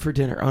me to eat for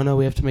dinner? Oh, no,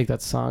 we have to make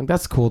that song.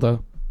 That's cool,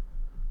 though.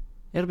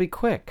 It'll be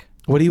quick.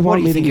 What do you What want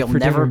do me you to think eat you'll for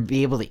never dinner?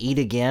 be able to eat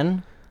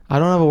again? I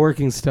don't have a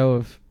working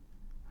stove.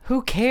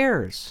 Who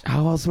cares?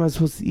 How else am I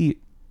supposed to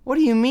eat? What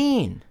do you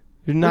mean?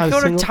 You're We not go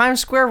a single... to Times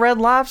Square Red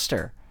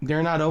Lobster.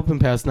 They're not open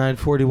past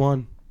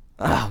 9:41.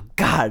 Oh,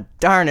 God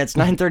darn, it's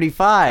 9:35.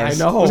 I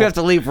know. We have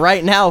to leave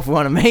right now if we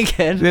want to make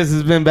it. This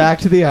has been Back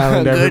to the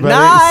Island, Good everybody.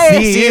 night.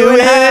 See See you you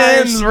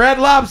guys. in Red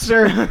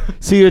Lobster.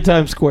 See you at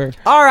Times Square.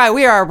 All right,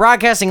 we are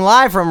broadcasting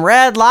live from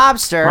Red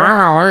Lobster.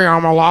 Wow, hey,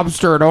 I'm a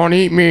lobster. Don't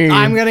eat me.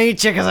 I'm going to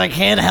eat you because I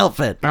can't help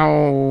it.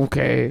 Oh,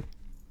 okay.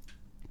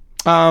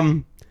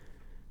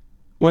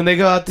 When they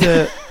go out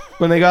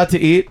to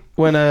eat,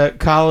 when a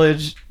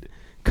college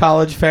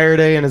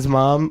Faraday and his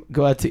mom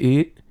go out to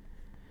eat,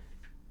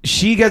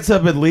 she gets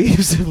up and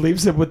leaves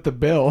him with the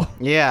bill.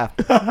 Yeah,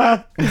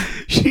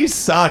 She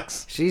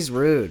sucks. she's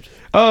rude.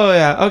 Oh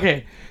yeah.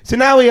 Okay. So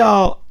now we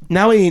all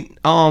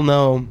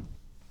know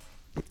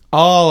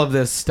all of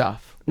this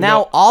stuff.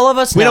 Now, all of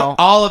us know We know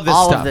all of this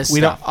all stuff. Of this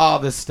We know stuff. all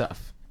this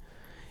stuff.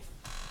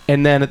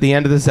 And then at the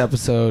end of this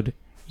episode,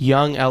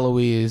 young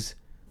Eloise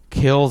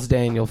kills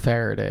Daniel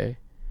Faraday,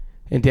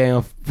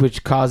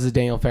 which causes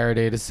Daniel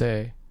Faraday to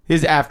say,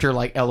 "Is after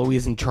like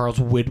Eloise and Charles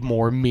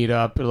Widmore meet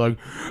up and like,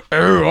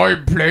 oh,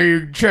 I'm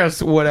playing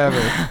chess,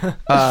 whatever."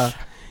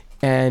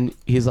 And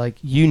he's like,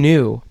 "You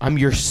knew I'm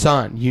your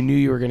son. You knew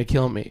you were gonna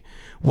kill me,"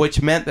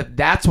 which meant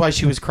that's why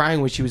she was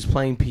crying when she was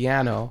playing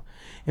piano,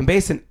 and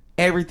based on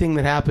everything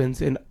that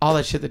happens and all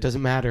that shit that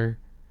doesn't matter.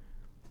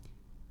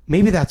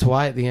 Maybe that's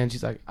why at the end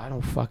she's like, I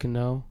don't fucking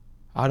know.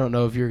 I don't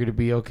know if you're going to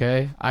be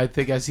okay. I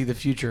think I see the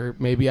future.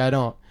 Maybe I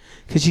don't.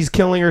 Because she's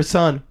killing her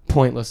son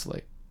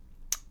pointlessly.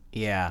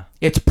 Yeah.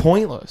 It's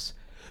pointless.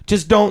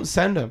 Just don't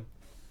send him.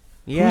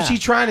 Yeah. Who's she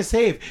trying to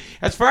save?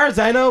 As far as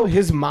I know,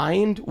 his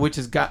mind, which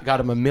has got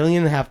him $1.5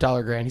 million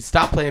grant. He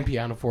stopped playing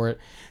piano for it.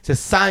 He's a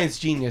science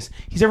genius.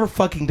 He's never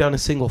fucking done a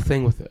single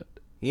thing with it.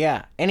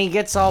 Yeah. And he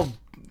gets all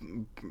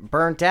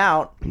burnt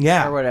out.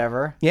 Yeah. Or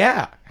whatever.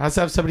 Yeah. Has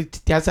to have somebody.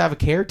 Has to have a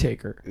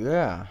caretaker.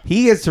 Yeah.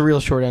 He gets the real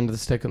short end of the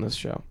stick on this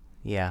show.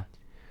 Yeah.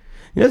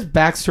 You know his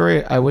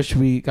backstory I wish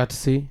we got to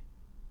see?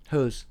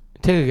 Who's?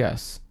 Take a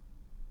guess.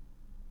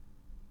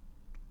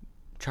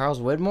 Charles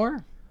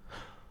Widmore?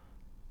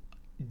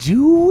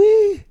 Do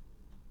we?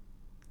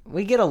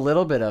 We get a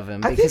little bit of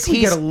him. I think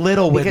we get a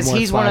little because Widmore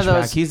he's one of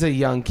flashback. those. He's a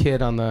young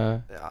kid on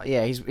the...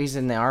 Yeah, he's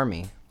in the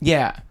army.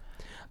 Yeah.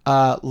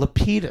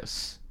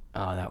 Lapidus.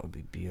 Oh, that would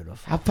be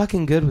beautiful. How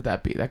fucking good would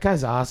that be? That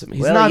guy's awesome.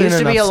 He's Well, not he used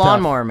in to be a enough stuff.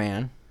 lawnmower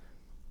man.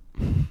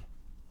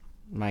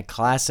 My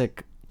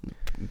classic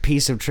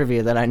piece of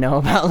trivia that I know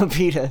about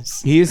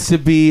Lapidus. He used to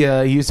be.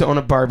 He used to own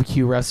a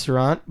barbecue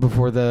restaurant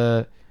before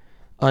the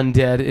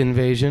undead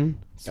invasion.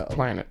 It's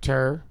Planet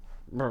Terror.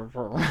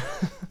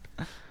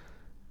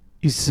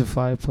 Used to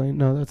fly a plane.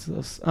 No, that's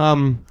this.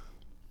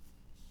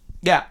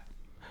 Yeah.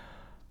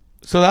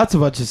 So that's a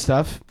bunch of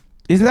stuff.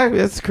 Isn't that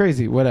that's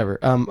crazy? Whatever.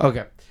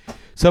 Okay.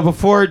 So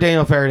before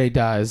Daniel Faraday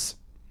dies,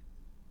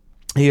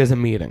 he has a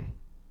meeting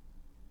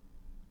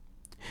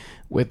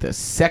with a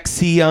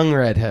sexy young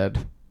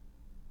redhead.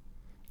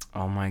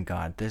 Oh my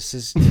god, this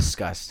is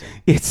disgusting.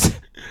 It's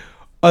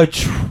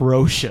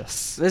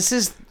atrocious. This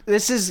is.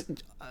 Let's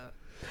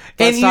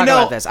And talk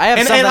about this. I have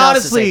something and else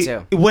honestly, to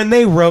say too. when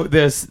they wrote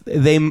this,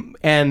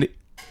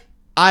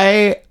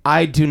 I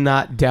do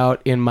not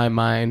doubt in my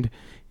mind,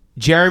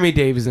 Jeremy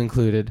Davies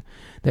included,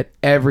 that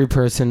every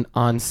person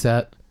on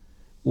set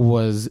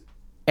was.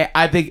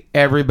 I think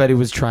everybody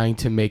was trying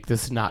to make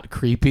this not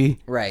creepy,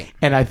 Right.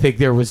 and I think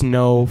there was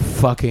no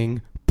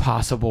fucking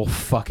possible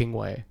fucking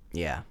way.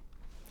 Yeah.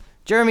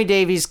 Jeremy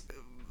Davies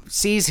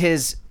sees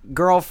his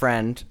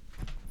girlfriend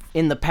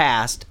in the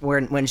past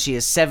when she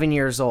is 7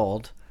 years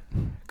old,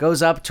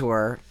 goes up to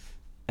her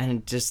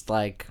and just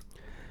like,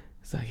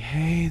 It's like,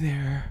 hey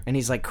there. and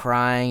he's like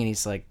crying and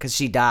he's like, because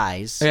she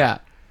dies. Yeah.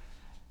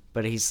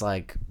 But he's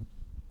like,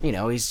 you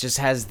know, he's just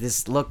has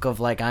this look of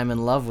like, I'm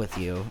in love with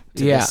you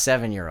to Yeah. this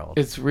 7-year-old.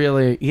 It's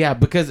really, yeah,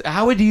 because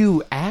how would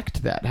you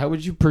act that? How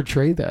would you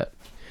portray that?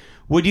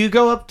 Would you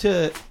go up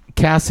to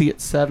Cassie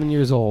at 7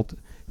 years old?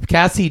 If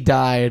Cassie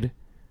died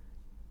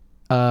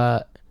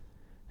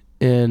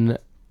in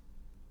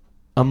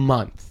a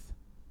month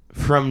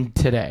from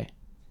today,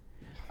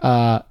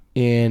 on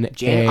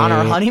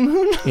our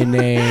honeymoon? in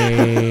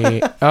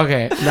a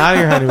okay, not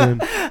your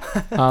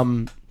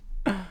honeymoon.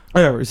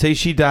 Whatever. Say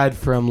she died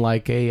from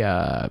like she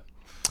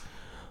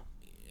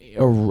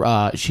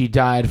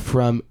died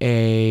from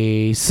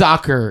a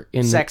soccer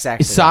Sex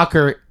accident.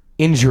 soccer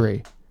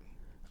injury.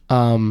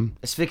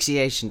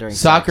 Asphyxiation during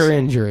Soccer sex.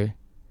 injury.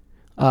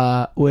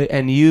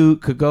 And you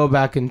could go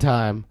back in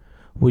time.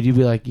 Would you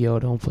be like, yo,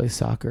 don't play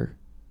soccer?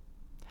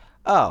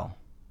 Oh.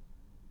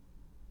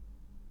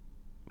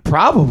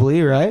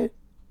 Probably, right?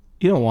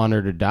 You don't want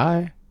her to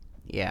die.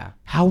 Yeah.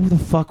 How the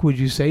fuck would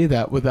you say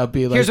that without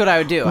being like... Here's what I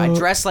would do. I'd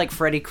dress like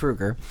Freddy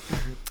Krueger.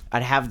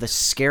 I'd have the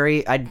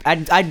scary...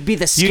 I'd be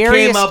the You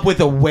scariest... came up with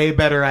a way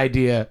better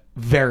idea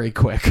very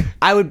quick.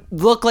 I would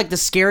look like the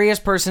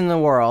scariest person in the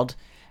world,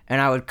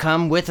 and I would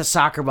come with a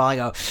soccer ball. I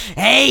go,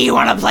 hey, you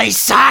want to play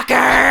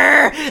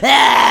soccer?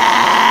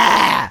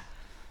 Ah!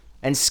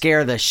 And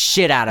scare the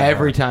shit out of her.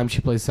 Every time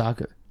she plays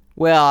soccer.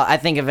 Well, I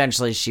think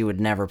eventually she would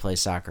never play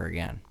soccer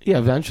again. Yeah,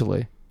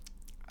 eventually.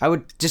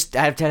 I'd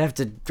have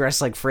to dress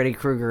like Freddy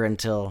Krueger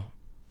until...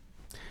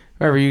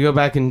 However, you go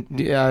back and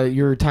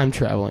you're time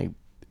traveling.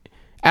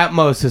 At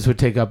most, this would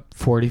take up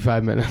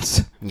 45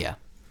 minutes. Yeah.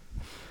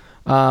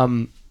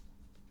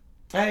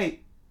 Hey,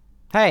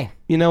 Hey,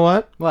 you know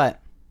what? what?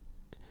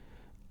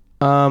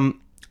 I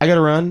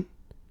gotta run.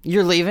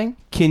 You're leaving?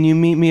 Can you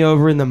meet me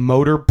over in the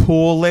motor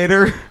pool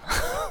later?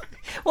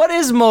 What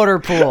is motor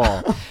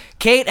pool?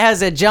 Kate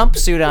has a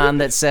jumpsuit on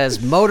that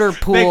says motor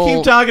pool... They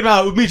keep talking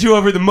about we'll meet you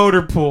over at the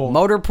motor pool.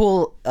 Motor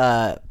pool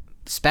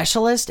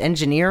specialist,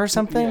 engineer or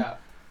something? Yeah.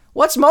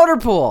 What's motor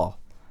pool?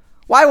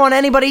 Why won't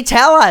anybody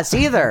tell us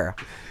either?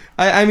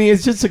 I mean,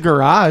 it's just a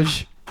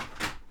garage.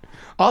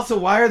 Also,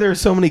 why are there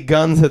so many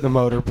guns at the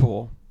motor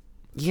pool?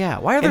 Yeah,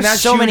 why are And there that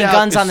so many shootout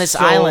guns is on this so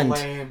island?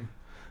 lame.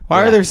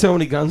 Why Yeah. are there so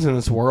many guns in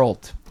this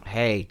world?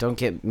 Hey, don't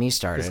get me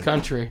started. This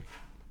country.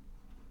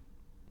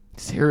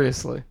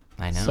 Seriously.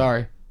 I know.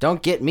 Sorry.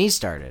 Don't get me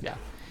started. Yeah.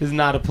 This is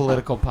not a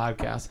political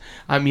podcast.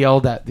 I'm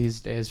yelled at these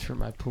days for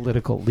my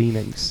political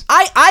leanings.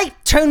 I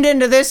tuned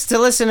into this to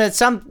listen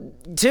to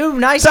two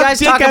nice Some guys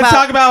dick talk guys about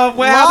talk about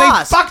how they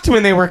Lost. fucked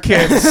when they were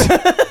kids.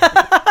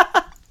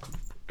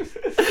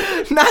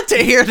 Not to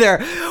hear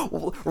their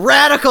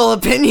radical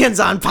opinions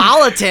on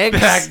politics.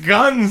 That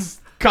guns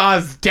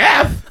cause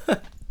death.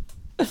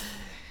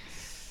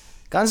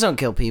 Guns don't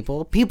kill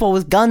people. People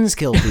with guns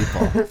kill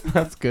people.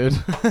 That's good.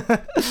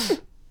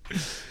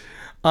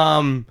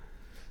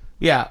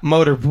 Yeah,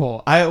 motor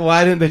pool.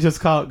 Why didn't they just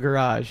call it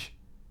garage?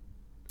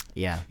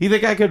 Yeah. You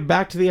think I could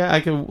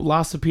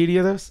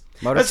Lossopedia this?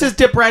 Motor Let's pool. just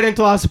dip right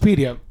into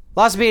Lossopedia.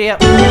 Lostpedia.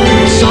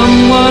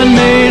 Someone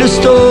made a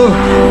store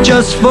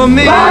just for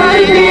me.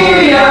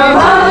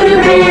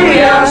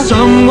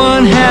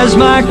 Someone has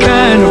my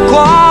kind of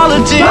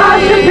quality.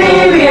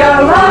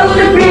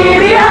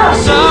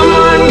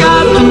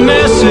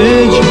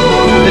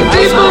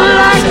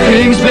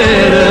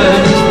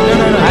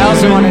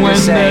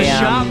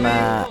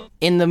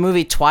 in the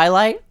movie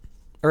Twilight,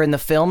 or in the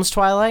films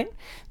Twilight,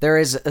 there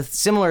is a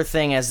similar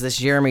thing as this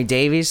Jeremy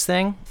Davies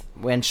thing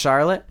in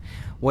Charlotte,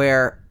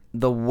 where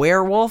the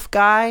werewolf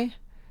guy.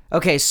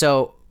 Okay,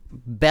 so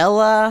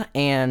Bella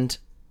and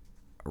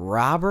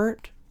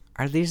Robert,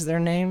 are these their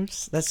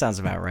names? That sounds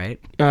about right.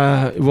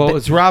 Well,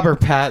 it's Robert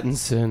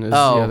Pattinson is the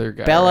other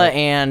guy. Bella right?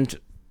 and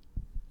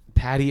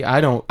Patty.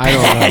 I don't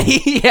know.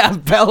 yeah,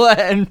 Bella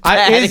and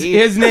Patty.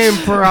 His name,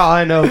 for all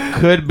I know,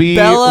 could be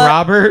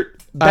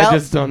Robert. I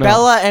just don't know.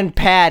 Bella and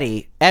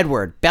Patty.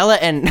 Edward. Bella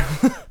and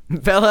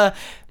Bella.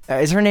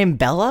 Is her name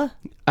Bella?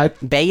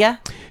 Bella?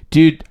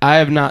 Dude, I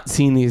have not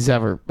seen these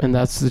ever, and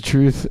that's the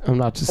truth. I'm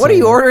not just. What are saying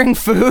you that. ordering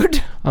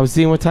food? I'm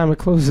seeing what time it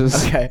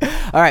closes. Okay.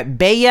 All right.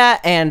 Bella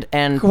and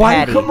Why?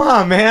 Patty. Come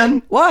on,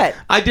 man. What?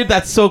 I did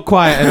that so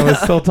quiet, and I was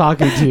still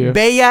talking to you.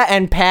 Bella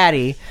and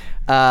Patty.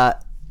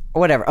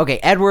 Whatever. Okay.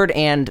 Edward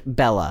and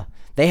Bella.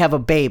 They have a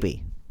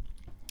baby.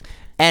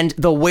 And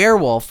the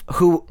werewolf,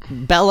 who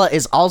Bella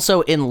is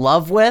also in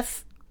love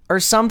with, or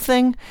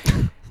something,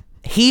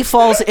 he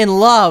falls in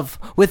love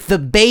with the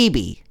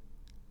baby.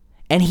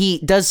 And he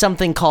does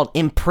something called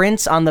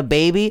imprints on the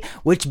baby,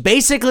 which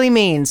basically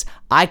means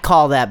I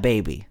call that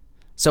baby.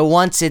 So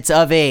once it's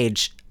of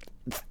age,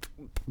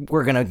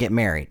 we're going to get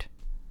married.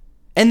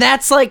 And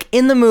that's like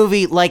in the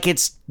movie, like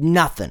it's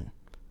nothing.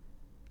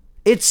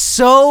 It's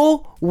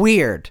so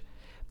weird.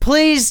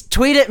 Please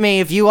tweet at me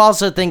if you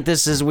also think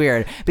this is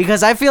weird,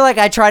 because I feel like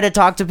I try to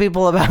talk to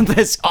people about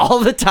this all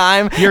the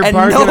time. You're and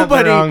barking nobody,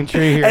 up the wrong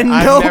tree here. And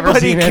I've nobody never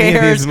seen cares. any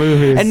of these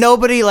movies. And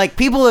nobody, like,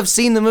 people have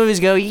seen the movies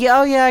go, yeah,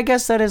 oh yeah, I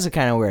guess that is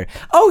kind of weird.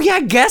 Oh yeah,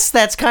 I guess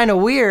that's kind of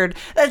weird.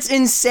 That's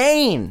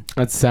insane.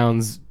 That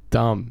sounds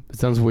dumb. It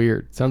sounds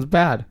weird. It sounds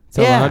bad. It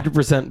sounds Yeah.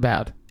 100%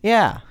 bad.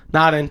 Yeah.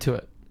 Not into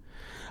it.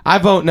 I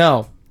vote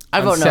no. I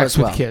on vote no sex as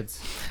well. with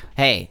kids.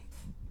 Hey,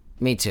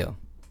 me too.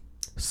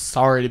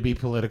 Sorry to be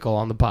political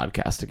on the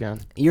podcast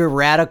again. Your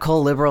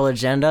radical liberal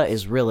agenda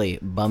is really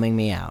bumming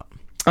me out.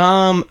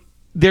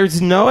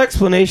 There's no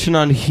explanation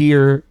on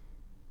here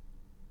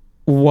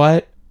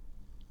why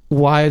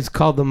it's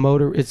called the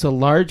motor. It's a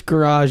large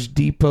garage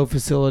depot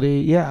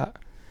facility. Yeah.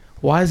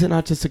 Why is it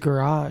not just a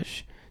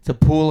garage? It's a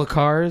pool of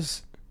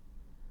cars.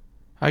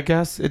 I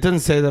guess it doesn't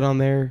say that on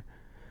there.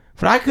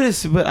 But I could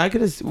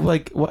have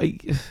like, why,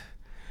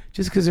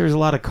 just because there's a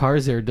lot of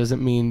cars there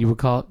doesn't mean you would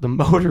call it the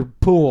motor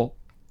pool.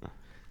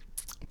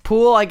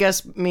 Pool, I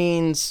guess,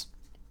 means...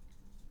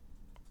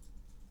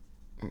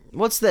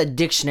 What's the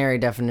dictionary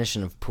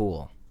definition of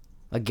pool?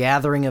 A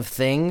gathering of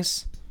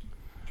things?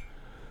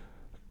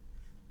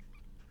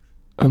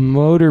 A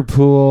motor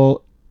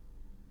pool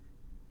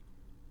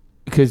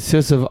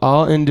consists of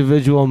all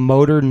individual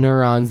motor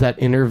neurons that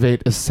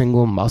innervate a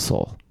single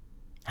muscle.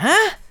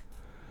 Huh?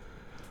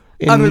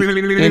 In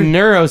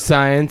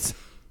neuroscience,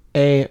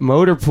 a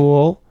motor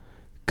pool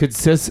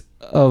consists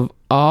of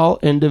all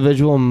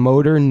individual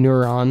motor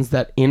neurons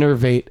that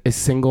innervate a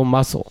single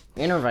muscle.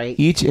 Innervate.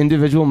 Each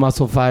individual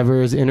muscle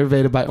fiber is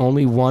innervated by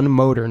only one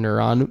motor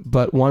neuron,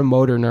 but one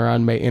motor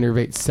neuron may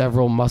innervate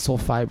several muscle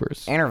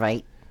fibers.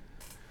 Innervate.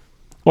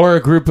 Or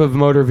a group of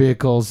motor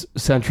vehicles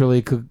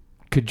centrally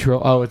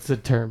control. Oh, it's a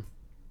term.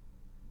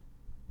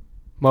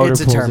 Motor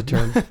It's a pool term. is a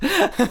term.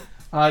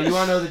 You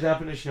want to know the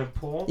definition of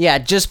pool? Yeah,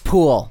 just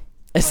pool.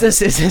 Is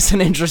this an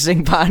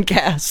interesting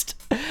podcast?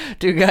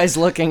 Two guys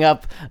looking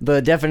up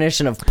the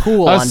definition of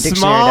pool A on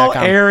small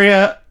dictionary.com.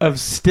 area of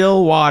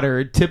still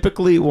water,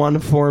 typically one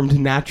formed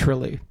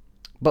naturally.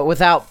 But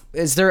without...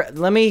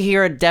 Let me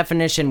hear a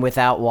definition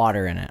without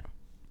water in it.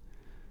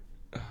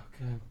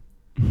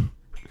 Okay.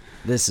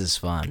 This is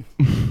fun.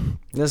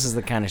 This is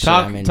the kind of shit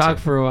I'm into. Talk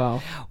for a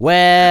while.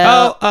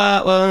 Well...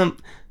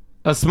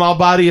 A small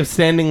body of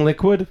standing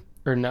liquid?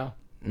 Or no?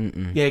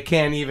 Yeah, it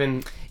can't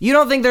even... You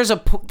don't think there's a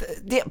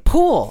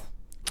pool?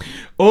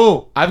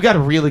 Oh, I've got a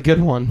really good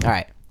one. All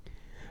right.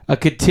 A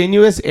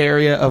continuous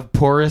area of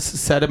porous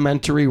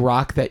sedimentary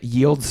rock that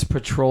yields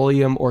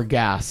petroleum or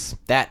gas.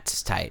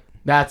 That's tight.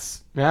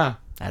 That's, yeah.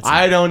 That's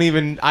I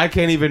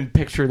can't even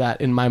picture that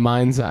in my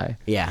mind's eye.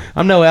 Yeah.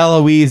 I'm no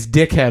Eloise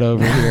dickhead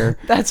over here.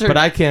 That's her. But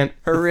I can't.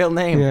 Her real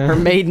name. Yeah. Her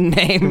maiden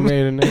name. Her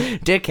maiden name.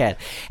 Dickhead.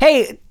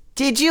 Hey,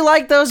 did you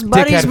like those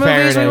Buddies Dickhead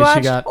movies Faraday, we watched?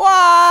 she got-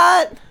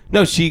 What?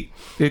 No,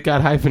 it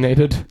got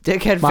hyphenated.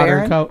 Dickhead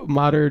Faraday?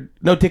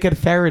 Dickhead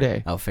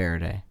Faraday. Oh,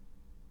 Faraday.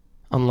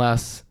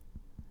 Unless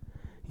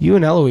you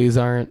and Eloise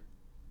aren't.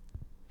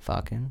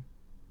 Fucking.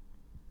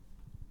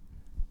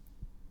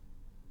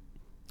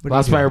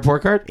 Lost my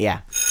report card?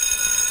 Yeah.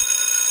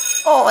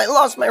 Oh, I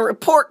lost my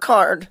report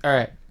card. All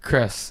right,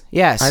 Chris.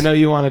 Yes. I know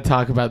you want to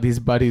talk about these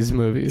Buddies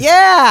movies.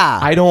 Yeah.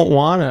 I don't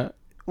want to.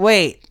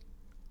 Wait.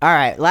 All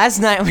right. Last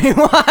night we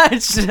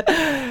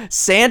watched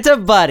Santa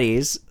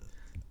Buddies.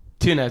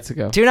 2 nights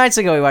ago. 2 nights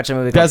ago we watched a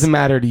movie Doesn't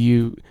matter to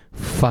you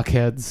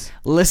fuckheads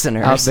called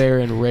Listeners. out there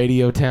in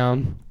Radio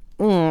Town.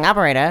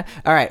 Operator.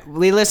 All right.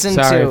 We listened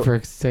Sorry to... for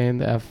saying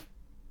the F.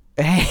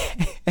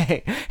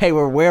 Hey,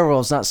 we're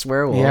werewolves, not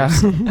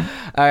swearwolves. Yeah.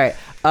 All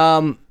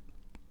right.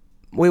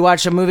 We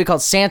watched a movie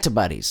called Santa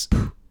Buddies,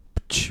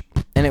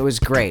 and it was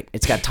great.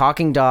 It's got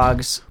talking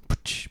dogs.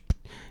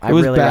 I It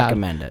was really bad.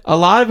 recommend it. A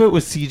lot of it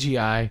was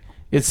CGI.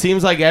 It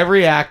seems like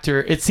every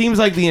actor. It seems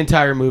like the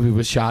entire movie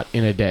was shot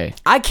in a day.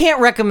 I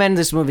can't recommend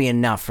this movie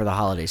enough for the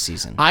holiday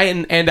season.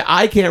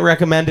 I can't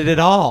recommend it at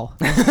all.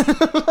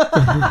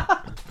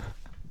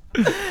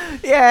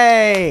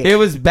 Yay! It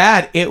was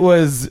bad. It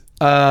was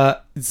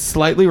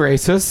slightly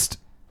racist.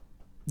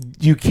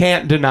 You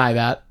can't deny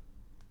that.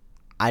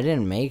 I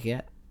didn't make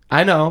it.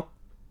 I know.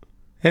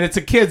 And it's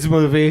a kids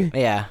movie.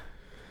 Yeah.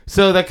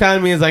 So that kind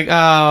of means like,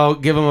 oh,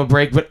 give them a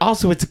break. But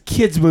also it's a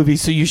kids movie,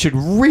 so you should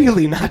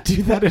really not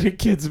do that in a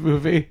kids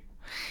movie.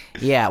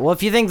 Yeah. Well,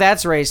 if you think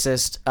that's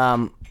racist,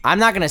 I'm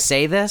not going to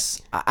say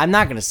this. I'm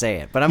not going to say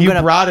it, but I'm You going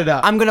to brought it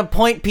up. I'm going to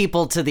point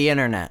people to the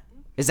internet.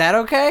 Is that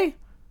okay?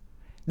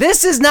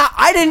 This is not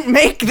I didn't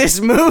make this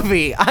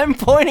movie. I'm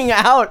pointing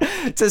out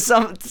to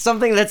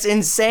something that's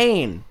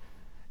insane.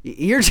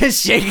 You're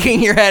just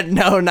shaking your head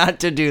no,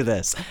 not to do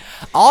this.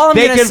 All I'm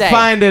They going to can say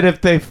find it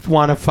if they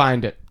want to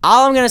find it.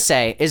 All I'm going to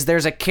say is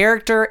there's a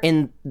character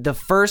in the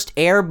first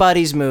Air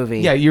Buddies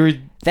movie Yeah, you're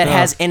that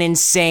has an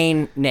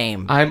insane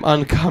name. I'm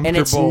uncomfortable. And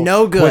it's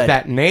no good. with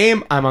that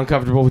name. I'm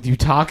uncomfortable with you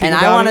talking And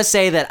about I want to it.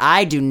 say that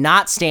I do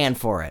not stand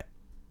for it.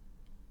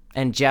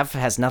 And Jeff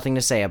has nothing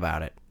to say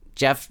about it.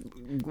 Jeff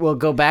will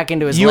go back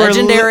into his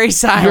legendary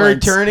silence. You're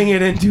turning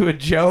it into a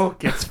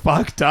joke. It's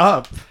fucked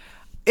up.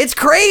 It's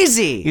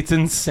crazy. It's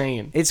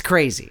insane. It's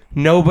crazy.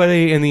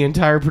 Nobody in the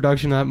entire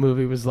production of that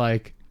movie was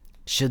like,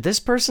 Should this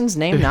person's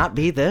name not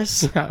be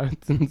this? yeah,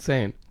 it's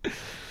insane.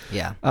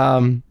 Yeah.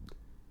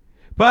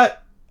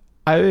 But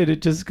I mean,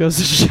 it just goes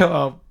to show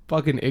how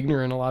fucking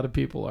ignorant a lot of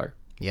people are.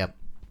 Yep.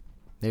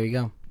 There you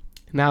go.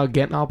 Now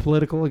getting all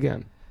political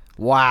again.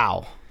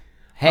 Wow.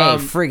 Hey,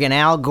 friggin'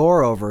 Al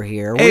Gore over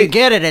here. Hey. We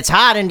get it. It's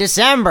hot in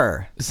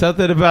December.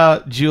 Something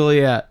about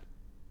Juliet.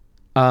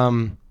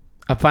 I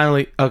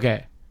finally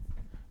okay.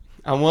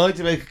 I'm willing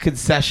to make a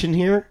concession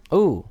here.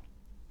 Ooh.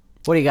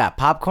 What do you got?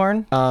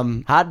 Popcorn?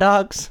 Hot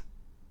dogs?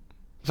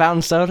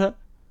 Fountain soda?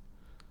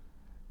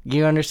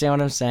 You understand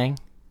what I'm saying?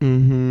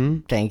 Mm-hmm.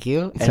 Thank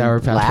you. And Sour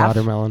Patch laugh?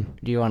 Watermelon.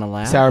 Do you want to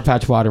laugh? Sour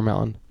Patch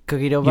Watermelon.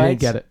 Cookie dough You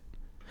bites? didn't get it.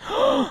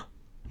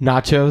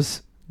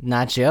 Nachos.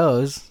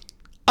 Nachos.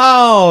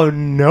 Oh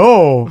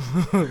no.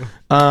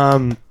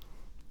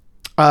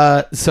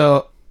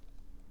 So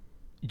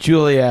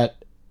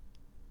Juliet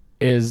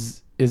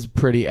is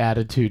pretty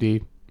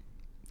attitudey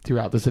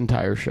throughout this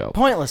entire show.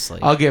 Pointlessly.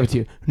 I'll give it to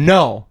you.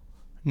 No,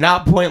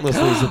 not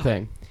pointlessly is the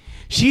thing.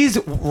 She's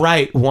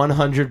right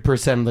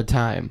 100% of the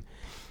time.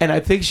 And I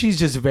think she's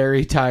just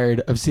very tired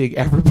of seeing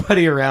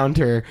everybody around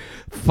her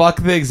fuck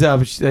things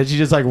up. She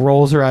just like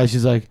rolls her eyes.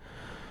 She's like,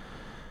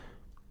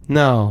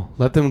 no,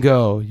 let them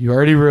go. You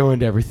already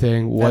ruined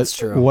everything. That's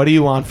true. What do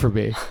you want from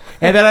me?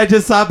 And then I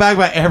just thought back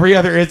about every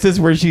other instance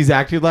where she's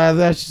acted like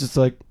that. She's just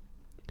like,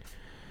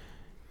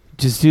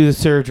 just do the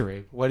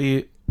surgery.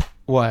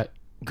 What?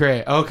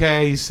 Great.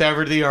 Okay, you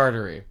severed the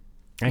artery.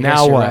 I now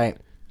guess you're what? right.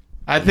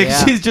 I think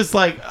Yeah. she's just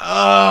like,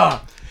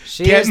 ugh.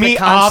 She Get is the me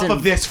constant- off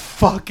of this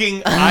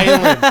fucking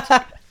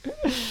island.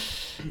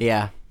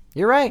 Yeah.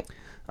 You're right.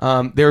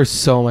 There was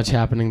so much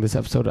happening this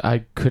episode.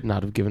 I could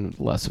not have given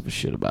less of a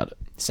shit about it.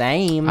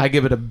 Same. I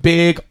give it a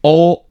big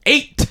ol'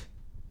 8.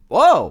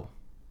 Whoa.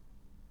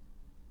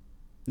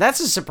 That's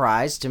a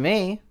surprise to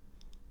me.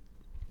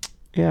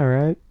 Yeah,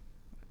 right.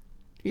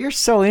 You're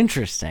so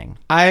interesting.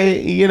 I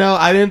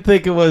didn't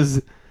think it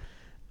was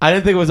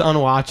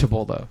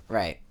unwatchable though.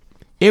 Right.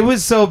 It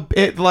was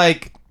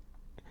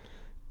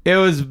it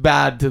was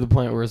bad to the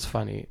point where it's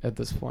funny at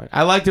this point.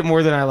 I liked it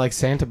more than I like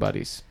Santa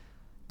Buddies.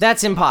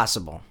 That's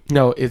impossible.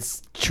 No,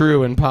 it's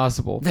true and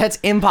possible. That's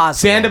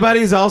impossible. Santa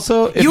Buddies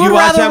also, if You you, would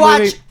watch rather that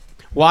movie,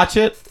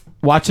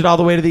 watch it all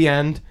the way to the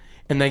end,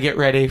 and then get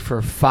ready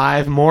for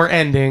 5 more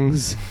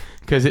endings,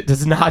 because it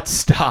does not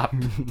stop.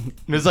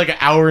 It's like an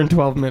hour and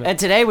 12 minutes. And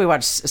today we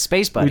watched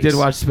Space Buddies. We did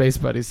watch Space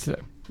Buddies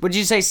today. Would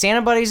you say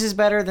Santa Buddies is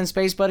better than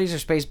Space Buddies, or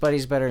Space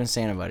Buddies better than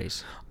Santa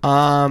Buddies?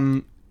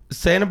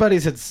 Santa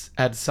Buddies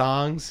had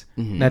songs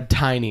that had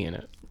Tiny in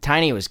it.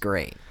 Tiny was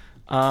great.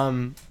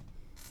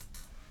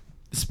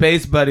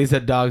 Space Buddies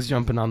had dogs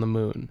jumping on the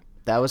moon.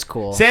 That was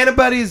cool. Santa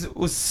Buddies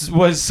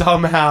was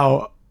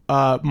somehow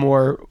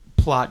more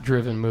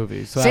plot-driven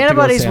movie. So I have Santa to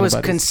go with Buddies Santa was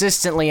Buddies.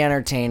 consistently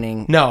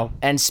entertaining. No.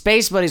 And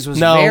Space Buddies was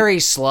No. very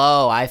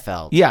slow, I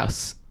felt.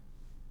 Yes.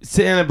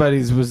 Santa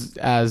Buddies was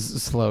as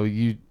slow.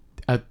 You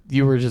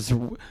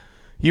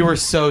were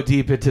so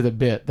deep into the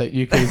bit that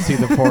you could see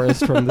the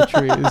forest from the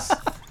trees.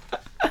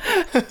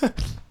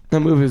 That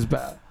movie was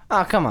bad.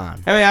 Oh, come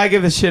on. I mean, I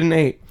give this shit an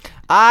 8.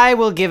 I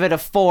will give it a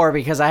 4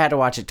 because I had to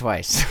watch it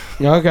twice.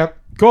 Okay,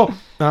 cool.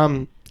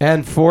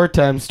 And 4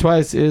 times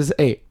twice is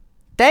 8.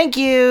 Thank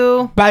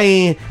you.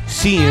 Bye.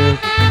 See you.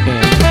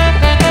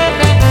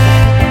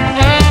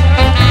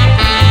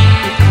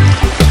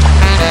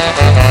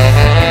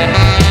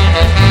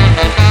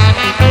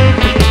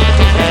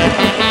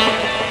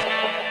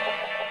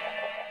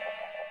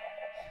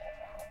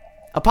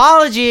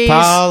 Apologies.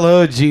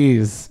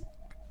 Apologies.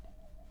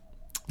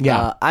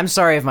 Yeah. I'm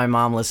sorry if my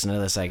mom listened to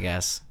this, I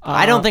guess.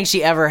 I don't think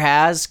she ever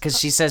has because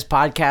she says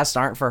podcasts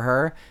aren't for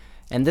her.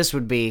 And this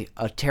would be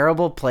a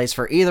terrible place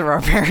for either of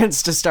our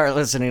parents to start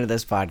listening to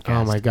this podcast.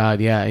 Oh my God,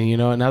 yeah. And you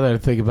know what? Now that I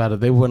think about it,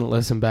 they wouldn't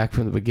listen back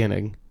from the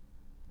beginning.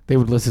 They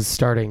would listen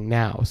starting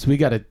now. So we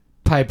got to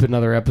pipe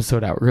another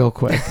episode out real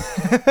quick.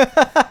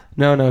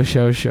 No,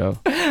 show.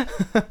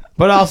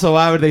 But also,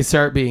 why would they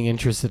start being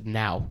interested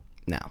now?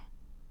 No.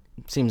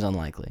 Seems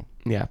unlikely.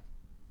 Yeah.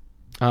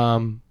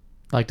 I'd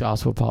like to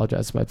also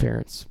apologize to my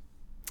parents.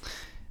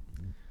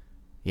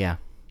 Yeah.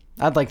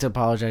 I'd like to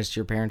apologize to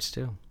your parents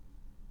too.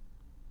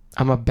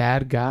 I'm a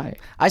bad guy.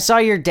 I saw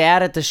your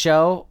dad at the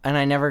show, and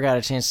I never got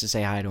a chance to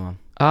say hi to him.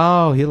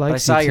 Oh, he likes But I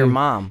saw you your too.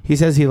 mom. He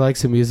says he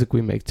likes the music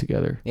we make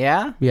together.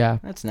 Yeah? Yeah.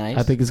 That's nice.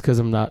 I think it's because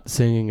I'm not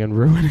singing and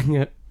ruining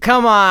it.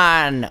 Come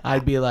on!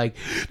 I'd be like,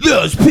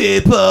 those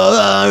people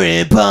are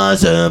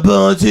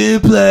impossible to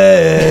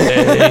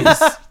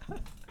place.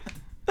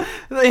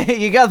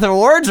 You got the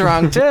words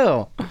wrong,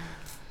 too.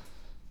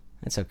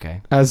 It's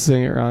okay. I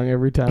sing it wrong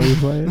every time we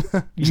play it.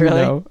 You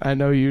Really? know. I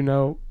know you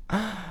know.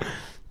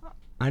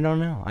 I don't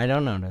know. I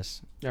don't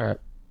notice. All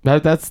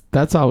right.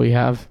 That's all we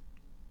have.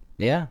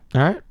 Yeah.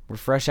 All right. We're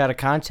fresh out of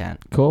content.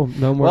 Cool.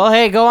 No more. Well,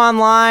 hey, go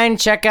online.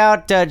 Check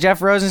out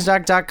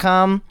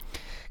JeffRosenstock.com,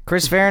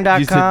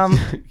 ChrisFarron.com.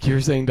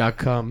 You're saying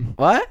 .com.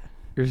 What?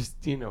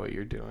 You know what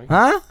you're doing.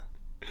 Huh?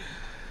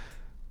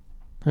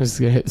 I'm just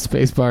going to hit the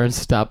space bar and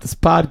stop this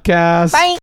podcast. Bye.